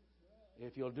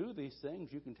 If you'll do these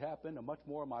things, you can tap into much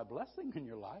more of my blessing in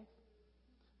your life.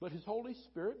 But His Holy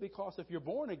Spirit, because if you're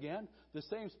born again, the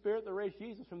same Spirit that raised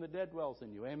Jesus from the dead dwells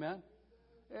in you. Amen?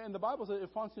 And the Bible says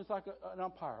it functions like an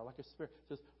umpire, like a spirit. It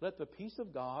says, let the peace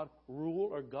of God rule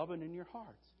or govern in your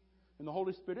hearts. And the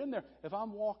Holy Spirit in there, if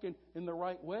I'm walking in the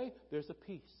right way, there's a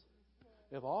peace.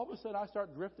 If all of a sudden I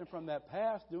start drifting from that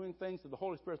past, doing things that the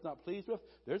Holy Spirit's not pleased with,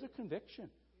 there's a conviction.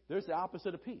 There's the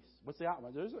opposite of peace. What's the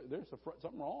opposite? There's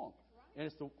something wrong. And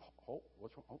it's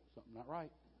what's wrong? Something not right.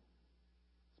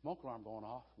 Smoke alarm going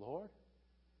off. Lord.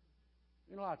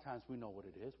 You know, a lot of times we know what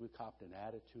it is. We copped an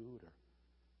attitude, or,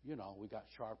 you know, we got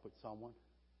sharp with someone,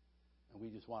 and we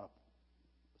just want to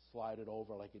slide it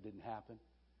over like it didn't happen.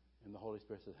 And the Holy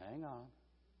Spirit says, hang on.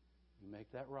 You make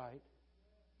that right.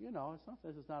 You know,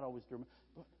 it's not always dramatic.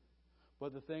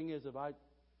 But the thing is, if I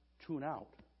tune out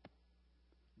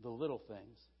the little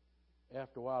things,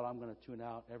 after a while I'm going to tune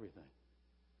out everything.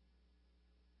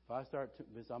 If I start to,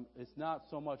 it's not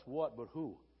so much what, but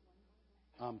who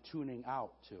I'm tuning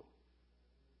out to.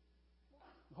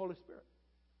 The Holy Spirit.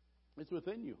 It's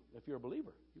within you. If you're a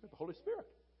believer, you've got the Holy Spirit.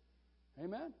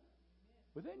 Amen?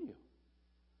 Within you.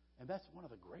 And that's one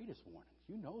of the greatest warnings.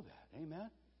 You know that.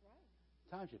 Amen?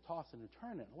 Times you're tossing and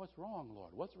turning. What's wrong, Lord?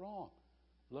 What's wrong?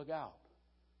 Look out.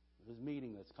 There's this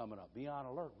meeting that's coming up. Be on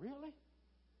alert. Really?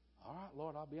 All right,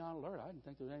 Lord, I'll be on alert. I didn't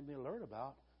think there was anything to be alert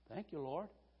about. Thank you, Lord.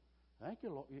 Thank you,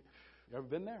 Lord. You ever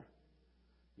been there?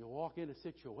 You walk into a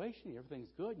situation,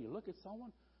 everything's good, and you look at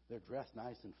someone, they're dressed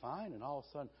nice and fine, and all of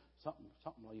a sudden,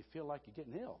 something you feel like you're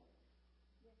getting ill.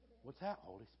 What's that?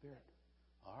 Holy Spirit.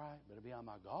 All right, better be on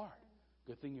my guard.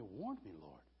 Good thing you warned me,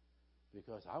 Lord.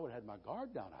 Because I would have had my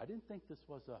guard down. I didn't think this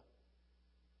was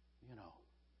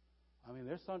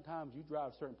there's sometimes you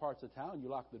drive certain parts of town, you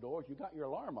lock the doors, you got your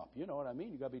alarm up. You know what I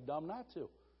mean? You got to be dumb not to.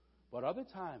 But other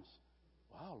times,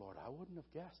 wow, Lord, I wouldn't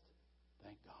have guessed.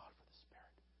 Thank God for the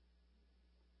Spirit.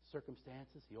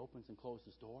 circumstances, He opens and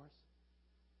closes doors.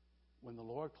 When the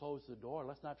Lord closes the door,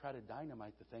 let's not try to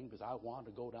dynamite the thing because I want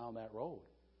to go down that road.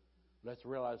 Let's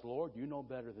realize, Lord, you know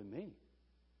better than me.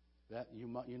 That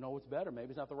you know what's better. Maybe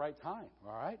it's not the right time.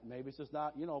 All right? Maybe it's just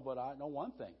not, but I know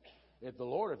one thing. If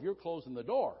you're closing the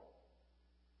door,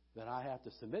 then I have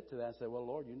to submit to that and say, well,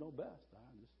 Lord, you know best.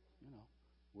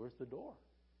 Where's the door?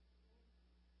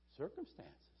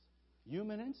 Circumstances.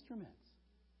 Human instruments.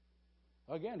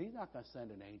 Again, He's not going to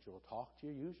send an angel to talk to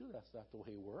you. Usually that's not the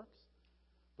way He works.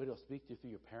 But He'll speak to you through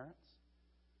your parents.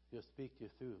 He'll speak to you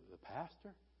through the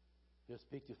pastor. He'll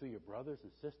speak to you through your brothers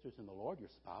and sisters in the Lord, your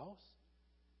spouse.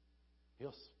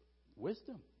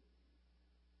 Wisdom.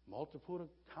 Multitude of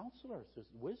counselors. There's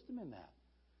wisdom in that.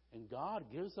 And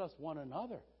God gives us one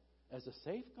another as a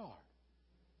safeguard.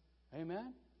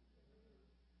 Amen?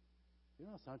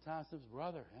 Sometimes this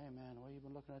brother, hey man, why you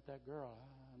been looking at that girl?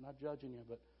 I'm not judging you,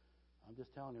 but I'm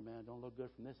just telling you, man, don't look good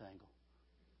from this angle.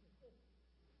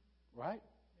 Right?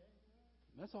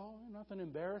 That's all. Nothing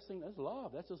embarrassing. That's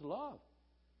love. That's just love.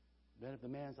 Then if the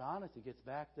man's honest, he gets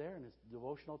back there in his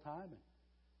devotional time, and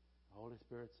the Holy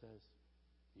Spirit says,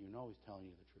 he's telling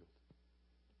you the truth.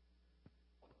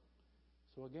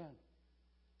 So again,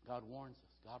 God warns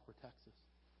us. God protects us.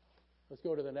 Let's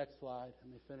go to the next slide.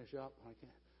 Let me finish up. I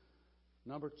can't.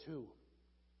 Number 2,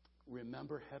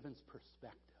 remember heaven's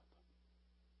perspective.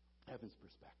 Heaven's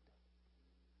perspective.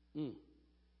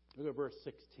 Look at verse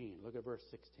 16. Look at verse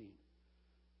 16.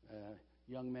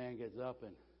 Young man gets up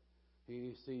and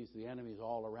he sees the enemies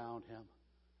all around him.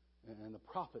 And the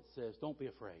prophet says, don't be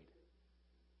afraid.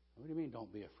 What do you mean,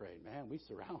 don't be afraid? Man, we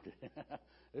surrounded.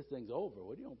 This thing's over.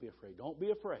 What do you don't be afraid? Don't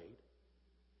be afraid.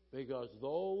 Because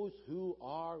those who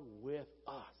are with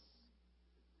us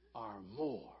are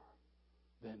more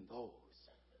than those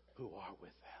who are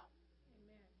with them.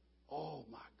 Amen. Oh,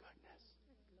 my goodness.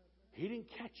 He didn't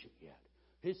catch it yet.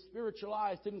 His spiritual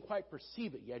eyes didn't quite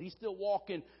perceive it yet. He's still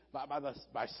walking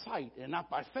by sight and not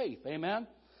by faith. Amen?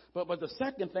 But the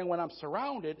second thing when I'm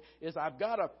surrounded is I've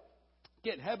got to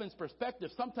get heaven's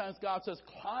perspective. Sometimes God says,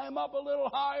 climb up a little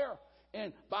higher.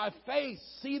 And by faith,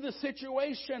 see the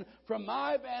situation from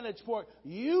my vantage point.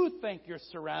 You think you're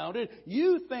surrounded.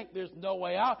 You think there's no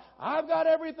way out. I've got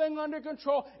everything under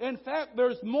control. In fact,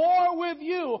 there's more with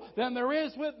you than there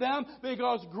is with them,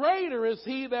 because greater is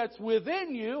He that's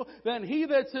within you than he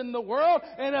that's in the world.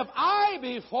 And if I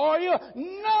be for you,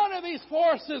 none of these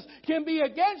forces can be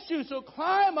against you. So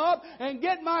climb up and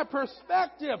get my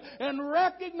perspective and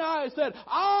recognize that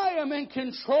I am in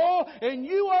control and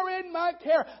you are in my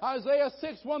care. Isaiah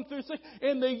 6:1-6.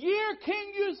 In the year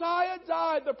King Uzziah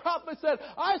died, the prophet said,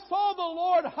 I saw the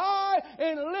Lord high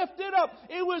and lifted up.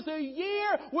 It was a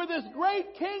year where this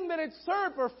great king that had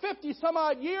served for 50 some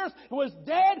odd years was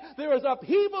dead. There was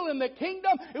upheaval in the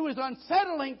kingdom. It was an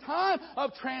unsettling time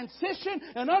of transition,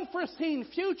 an unforeseen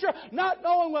future, not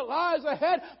knowing what lies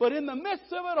ahead. But in the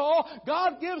midst of it all,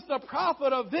 God gives the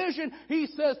prophet a vision. He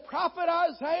says, Prophet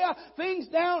Isaiah, things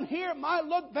down here might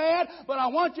look bad, but I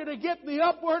want you to get the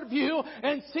upward view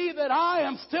and see that I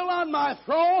am still on my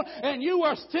throne and you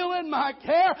are still in my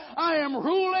care. I am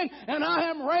ruling and I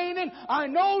am reigning. I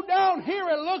know down here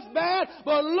it looks bad,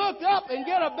 but look up and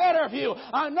get a better view.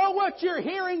 I know what you're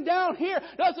hearing down here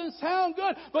doesn't sound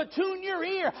good, but tune your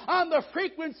ear on the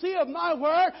frequency of my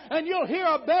word and you'll hear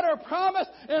a better promise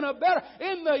and a better.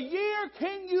 In the year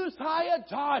King Uzziah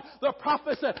died, the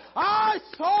prophet said, I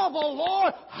saw the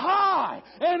Lord high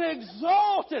and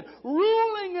exalted,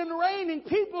 ruling and reigning.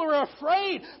 People are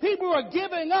afraid. People are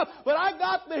giving up. But I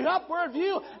got the upward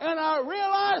view and I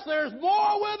realized there's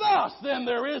more with us than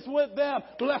there is with them.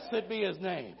 Blessed be His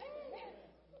name.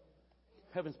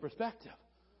 Heaven's perspective.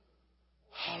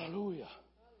 Hallelujah.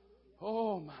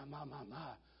 Oh, my.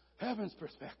 Heaven's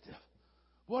perspective.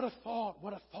 What a thought.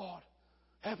 What a thought.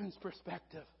 Heaven's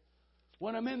perspective.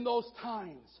 When I'm in those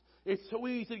times, it's so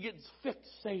easy to get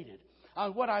fixated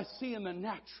on what I see in the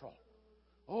natural.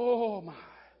 Oh, my.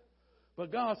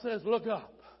 But God says, look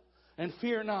up and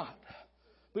fear not.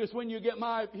 Because when you get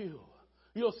my view,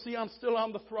 you'll see I'm still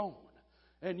on the throne.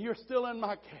 And you're still in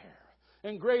my care.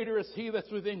 And greater is He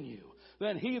that's within you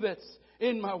than he that's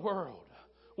in my world.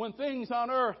 When things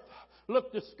on earth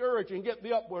look discouraging, get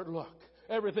the upward look.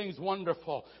 Everything's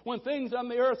wonderful. When things on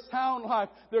the earth sound like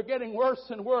they're getting worse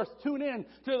and worse, tune in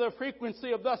to the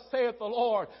frequency of thus saith the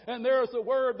Lord. And there's a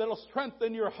word that'll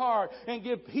strengthen your heart and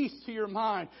give peace to your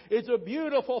mind. It's a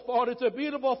beautiful thought. It's a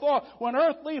beautiful thought. When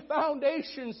earthly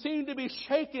foundations seem to be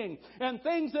shaking and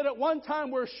things that at one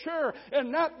time were sure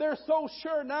and not they're so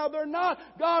sure now they're not.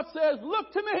 God says,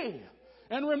 look to me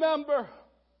and remember,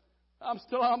 I'm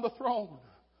still on the throne.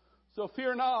 So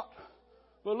fear not.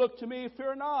 But look to me,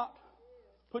 fear not.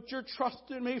 Put your trust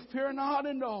in me, fear not,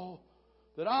 and know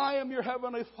that I am your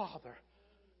heavenly Father,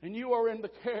 and you are in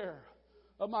the care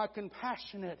of my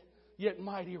compassionate yet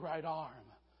mighty right arm.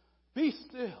 Be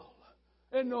still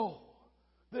and know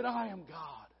that I am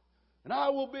God, and I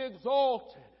will be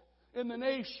exalted in the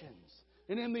nations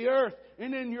and in the earth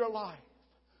and in your life.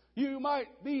 You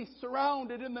might be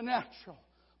surrounded in the natural,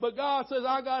 but God says,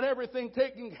 I got everything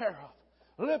taken care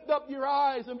of. Lift up your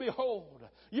eyes and behold,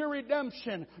 your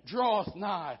redemption draweth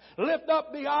nigh. Lift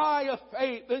up the eye of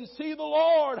faith and see the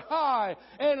Lord high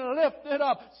and lifted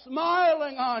up,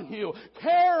 smiling on you,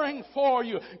 caring for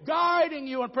you, guiding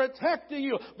you and protecting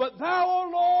you. But thou, O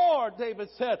Lord, David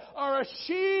said, are a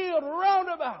shield round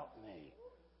about me.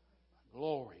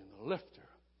 Glory and the lifter.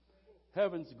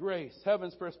 Heaven's grace,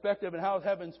 heaven's perspective, and how's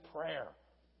heaven's prayer?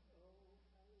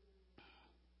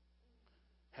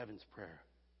 Heaven's prayer.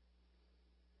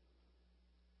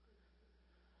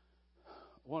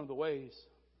 One of the ways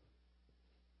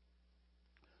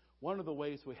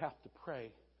we have to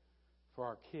pray for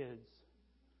our kids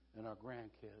and our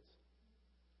grandkids.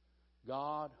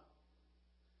 God,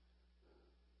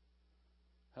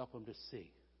 help them to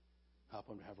see. Help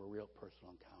them to have a real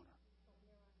personal encounter.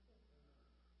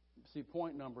 See,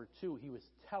 point number 2, he was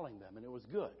telling them, and it was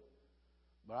good.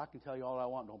 But I can tell you all I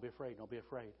want. Don't be afraid. Don't be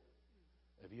afraid.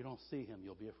 If you don't see him,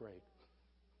 you'll be afraid.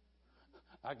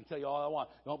 I can tell you all I want.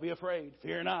 Don't be afraid.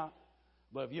 Fear not.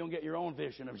 But if you don't get your own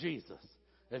vision of Jesus,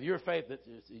 if your faith,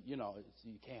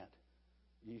 you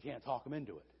can't talk them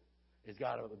into it. It's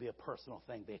got to be a personal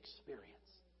thing, the experience.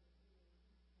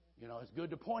 You know, it's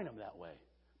good to point them that way.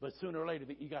 But sooner or later,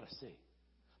 you got to see.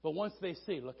 But once they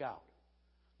see, look out.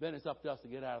 Then it's up to us to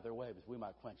get out of their way because we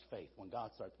might quench faith when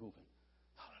God starts moving.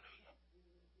 Hallelujah.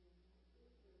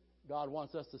 God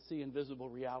wants us to see invisible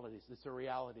realities. It's a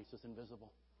reality, it's just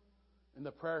invisible. And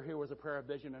the prayer here was a prayer of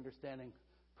vision, understanding,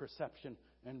 perception,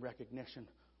 and recognition.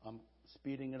 I'm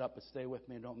speeding it up, but stay with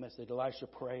me and don't miss it. Elisha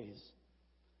prays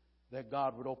that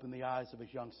God would open the eyes of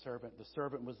his young servant. The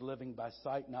servant was living by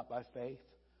sight, not by faith.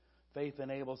 Faith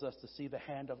enables us to see the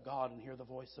hand of God and hear the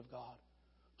voice of God,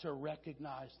 to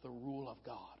recognize the rule of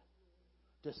God,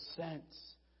 to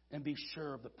sense and be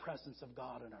sure of the presence of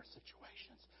God in our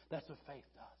situations. That's what faith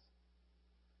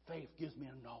does. Faith gives me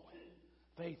a knowing.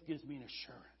 Faith gives me an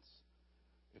assurance.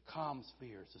 It calms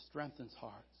fears. It strengthens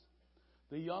hearts.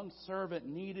 The young servant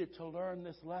needed to learn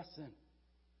this lesson.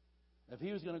 If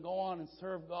he was going to go on and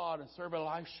serve God and serve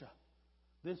Elisha,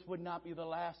 this would not be the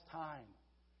last time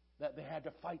that they had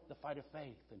to fight the fight of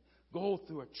faith and go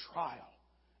through a trial.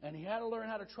 And he had to learn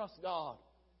how to trust God.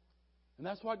 And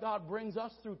that's why God brings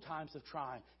us through times of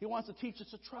trying. He wants to teach us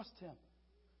to trust Him.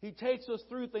 He takes us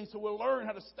through things so we'll learn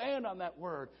how to stand on that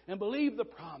word and believe the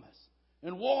promise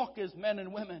and walk as men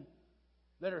and women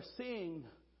that are seeing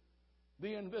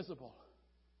the invisible,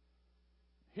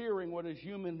 hearing what is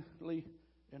humanly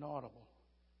inaudible.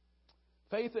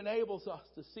 Faith enables us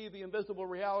to see the invisible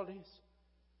realities,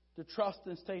 to trust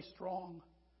and stay strong.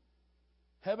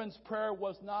 Heaven's prayer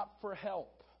was not for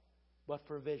help, but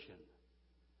for vision.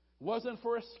 It wasn't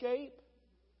for escape,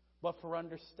 but for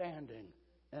understanding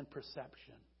and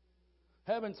perception.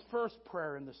 Heaven's first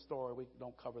prayer in the story, we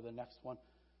don't cover the next one,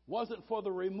 wasn't for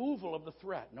the removal of the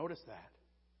threat. Notice that.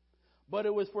 But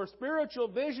it was for spiritual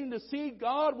vision to see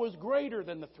God was greater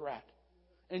than the threat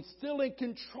and still in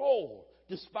control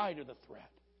despite of the threat.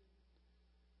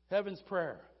 Heaven's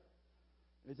prayer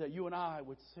is that you and I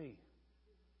would see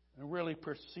and really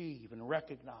perceive and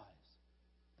recognize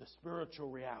the spiritual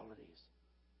realities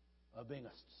of being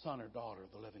a son or daughter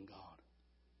of the living God.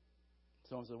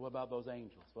 Someone said, what about those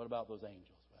angels? What about those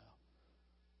angels? Well,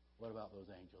 what about those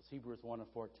angels? Hebrews 1 and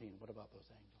 14. What about those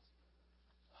angels?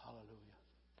 Hallelujah.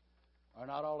 Are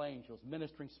not all angels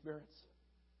ministering spirits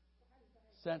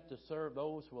sent to serve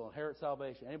those who will inherit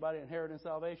salvation? Anybody inheriting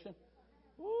salvation?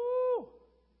 Woo!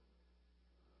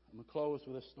 I'm going to close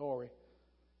with a story.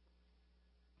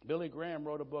 Billy Graham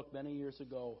wrote a book many years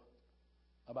ago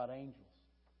about angels.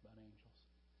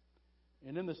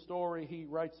 And in the story, he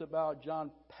writes about John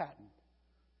Patton,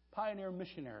 pioneer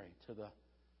missionary to the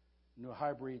New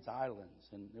Hebrides Islands.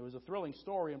 And it was a thrilling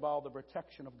story, involved the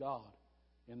protection of God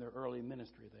in their early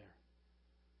ministry there.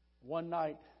 One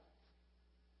night,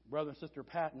 Brother and Sister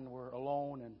Patton were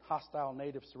alone, and hostile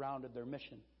natives surrounded their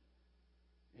mission.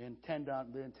 The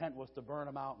intent was to burn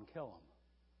them out and kill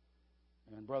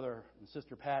them. And Brother and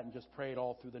Sister Patton just prayed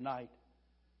all through the night.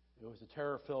 It was a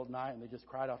terror-filled night, and they just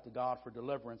cried out to God for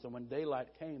deliverance. And when daylight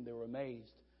came, they were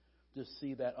amazed to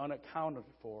see that unaccounted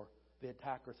for, the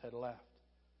attackers had left.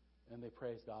 And they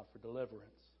praised God for deliverance.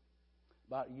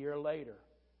 About a year later,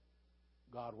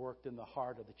 God worked in the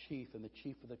heart of the chief, and the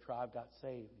chief of the tribe got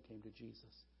saved and came to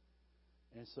Jesus.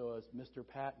 And so as Mr.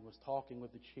 Patton was talking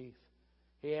with the chief,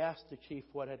 he asked the chief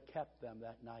what had kept them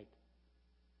that night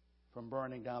from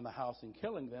burning down the house and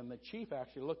killing them. The chief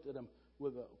actually looked at him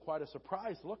with quite a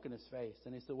surprised look in his face.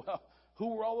 And he said, well,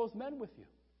 who were all those men with you?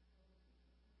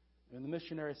 And the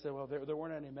missionary said, well, there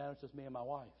weren't any men. It was just me and my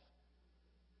wife.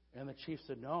 And the chief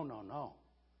said, no.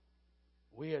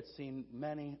 We had seen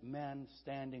many men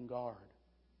standing guard.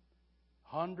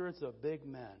 Hundreds of big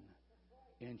men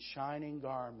in shining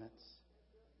garments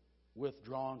with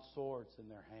drawn swords in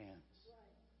their hands.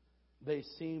 They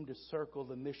seemed to circle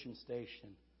the mission station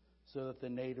so that the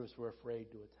natives were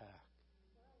afraid to attack.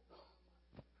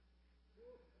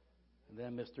 And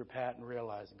then Mr. Patton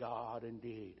realized God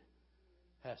indeed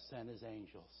has sent His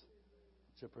angels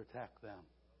to protect them.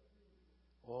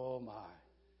 Oh my.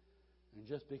 And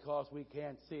just because we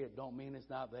can't see it don't mean it's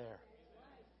not there.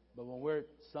 But when we're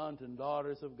sons and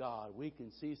daughters of God, we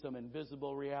can see some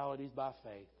invisible realities by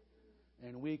faith.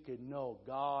 And we can know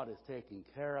God is taking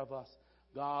care of us.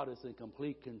 God is in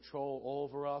complete control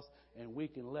over us. And we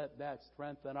can let that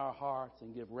strengthen our hearts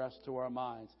and give rest to our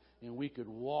minds. And we could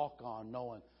walk on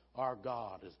knowing our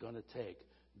God is going to take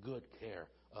good care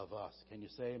of us. Can you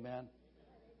say amen? Amen.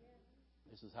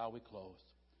 This is how we close.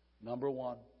 Number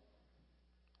one,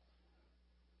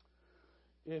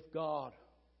 if God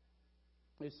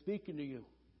is speaking to you,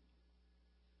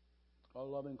 a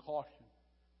loving caution,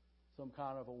 some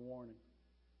kind of a warning.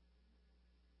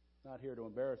 Not here to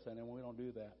embarrass anyone, we don't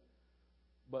do that.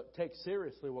 But take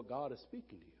seriously what God is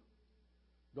speaking to you.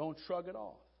 Don't shrug it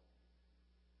off.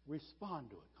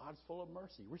 Respond to it. God's full of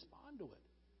mercy. Respond to it.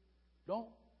 Don't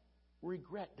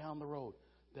regret down the road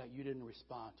that you didn't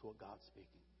respond to what God's speaking.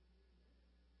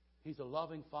 He's a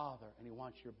loving Father, and He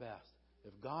wants your best.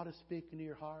 If God is speaking to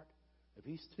your heart, if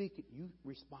He's speaking, you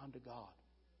respond to God.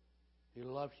 He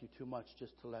loves you too much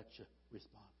just to let you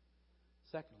respond.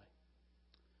 Secondly,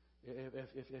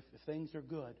 if things are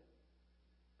good,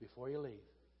 before you leave,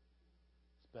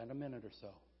 spend a minute or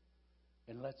so,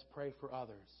 and let's pray for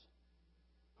others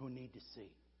who need to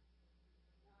see.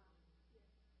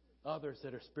 Others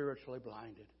that are spiritually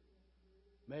blinded.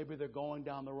 Maybe they're going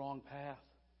down the wrong path,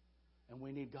 and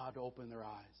we need God to open their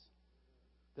eyes.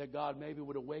 That God maybe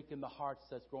would awaken the hearts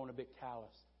that's grown a bit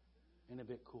calloused and a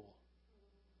bit cool.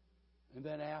 And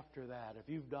then after that, if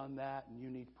you've done that and you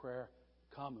need prayer,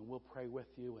 come and we'll pray with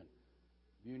you. And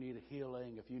if you need a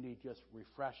healing, if you need just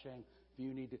refreshing, if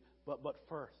you need to... But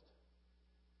first,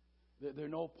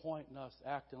 there's no point in us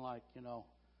acting like,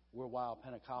 we're wild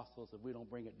Pentecostals if we don't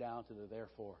bring it down to the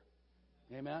therefore.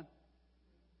 Amen?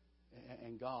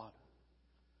 And God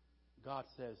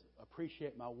says,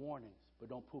 appreciate my warnings, but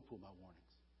don't poo-poo my warnings.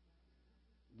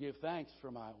 Give thanks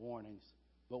for my warnings,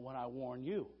 but when I warn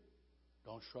you,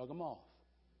 don't shrug them off.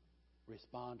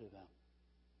 Respond to them.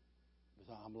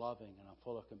 Because I'm loving and I'm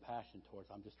full of compassion towards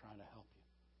you. I'm just trying to help you.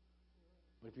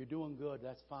 But if you're doing good,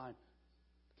 that's fine.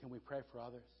 Can we pray for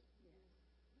others?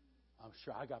 I'm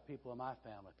sure I got people in my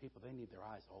family, they need their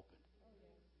eyes opened.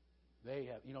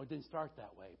 They have, it didn't start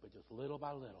that way, but just little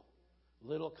by little.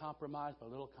 Little compromise by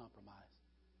little compromise.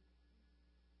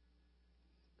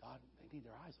 God, they need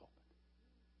their eyes opened.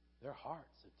 Their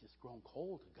hearts have just grown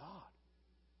cold to God.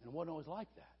 And it wasn't always like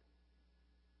that.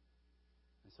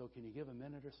 And so can you give a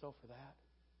minute or so for that?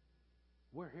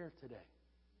 We're here today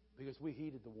because we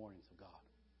heeded the warnings of God.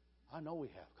 I know we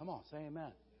have. Come on, say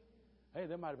amen. Hey,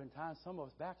 there might have been times some of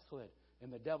us backslid,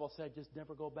 and the devil said, just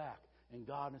never go back. And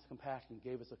God in His compassion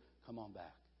gave us a, come on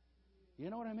back. You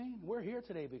know what I mean? We're here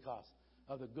today because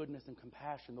of the goodness and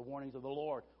compassion, the warnings of the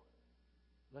Lord.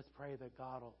 Let's pray that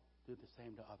God will do the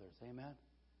same to others. Amen?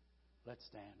 Let's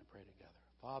stand and pray together.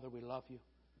 Father, we love you.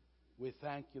 We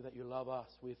thank you that you love us.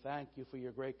 We thank you for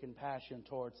your great compassion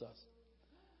towards us.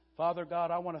 Father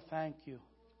God, I want to thank you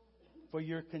for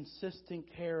your consistent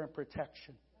care and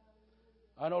protection.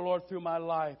 I know, Lord, through my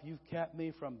life, you've kept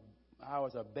me from I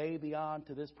was a baby on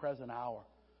to this present hour.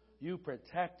 You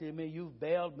protected me. You've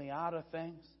bailed me out of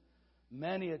things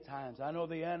many a times. I know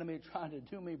the enemy trying to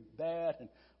do me bad, and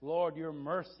Lord, your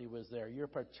mercy was there. Your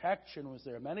protection was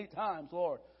there. Many times,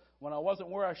 Lord, when I wasn't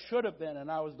where I should have been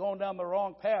and I was going down the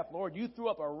wrong path, Lord, you threw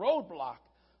up a roadblock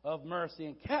of mercy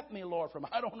and kept me, Lord, from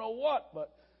I don't know what,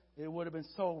 but it would have been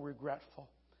so regretful.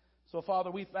 So,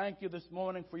 Father, we thank you this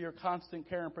morning for your constant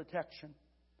care and protection.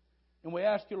 And we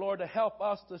ask you, Lord, to help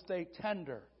us to stay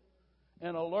tender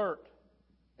and alert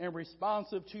and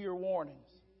responsive to your warnings.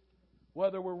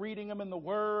 Whether we're reading them in the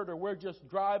Word or we're just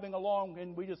driving along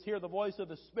and we just hear the voice of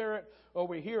the Spirit or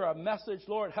we hear a message,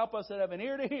 Lord, help us to have an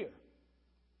ear to hear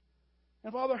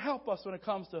And Father, help us when it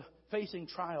comes to facing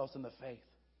trials in the faith,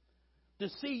 to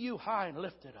see you high and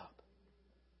lifted up.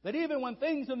 That even when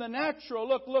things in the natural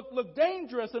look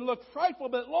dangerous and look frightful,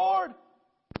 but Lord,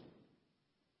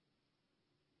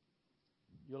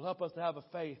 you'll help us to have a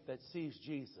faith that sees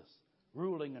Jesus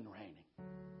ruling and reigning,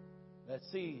 that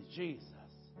sees Jesus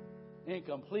in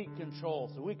complete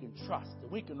control so we can trust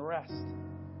and we can rest.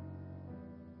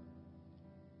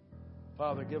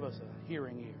 Father, give us a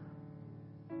hearing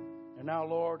ear. And now,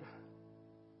 Lord,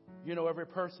 you know every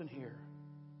person here,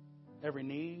 every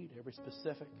need, every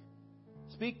specific.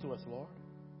 Speak to us, Lord.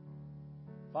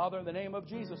 Father, in the name of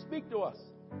Jesus, speak to us.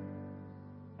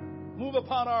 Move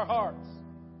upon our hearts.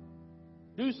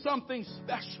 Do something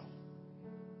special.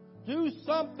 Do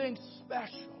something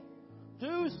special.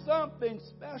 Do something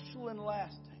special and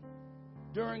lasting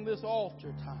during this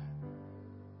altar time.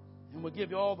 And we'll give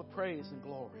you all the praise and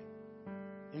glory.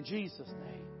 In Jesus'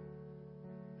 name.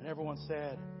 And everyone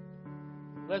said,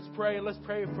 let's pray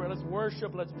for it. Let's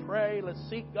worship. Let's pray. Let's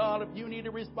seek God. If you need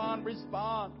to respond,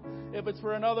 respond. If it's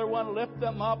for another one, lift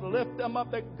them up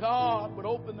that God would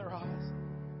open their eyes.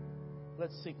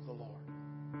 Let's seek the Lord.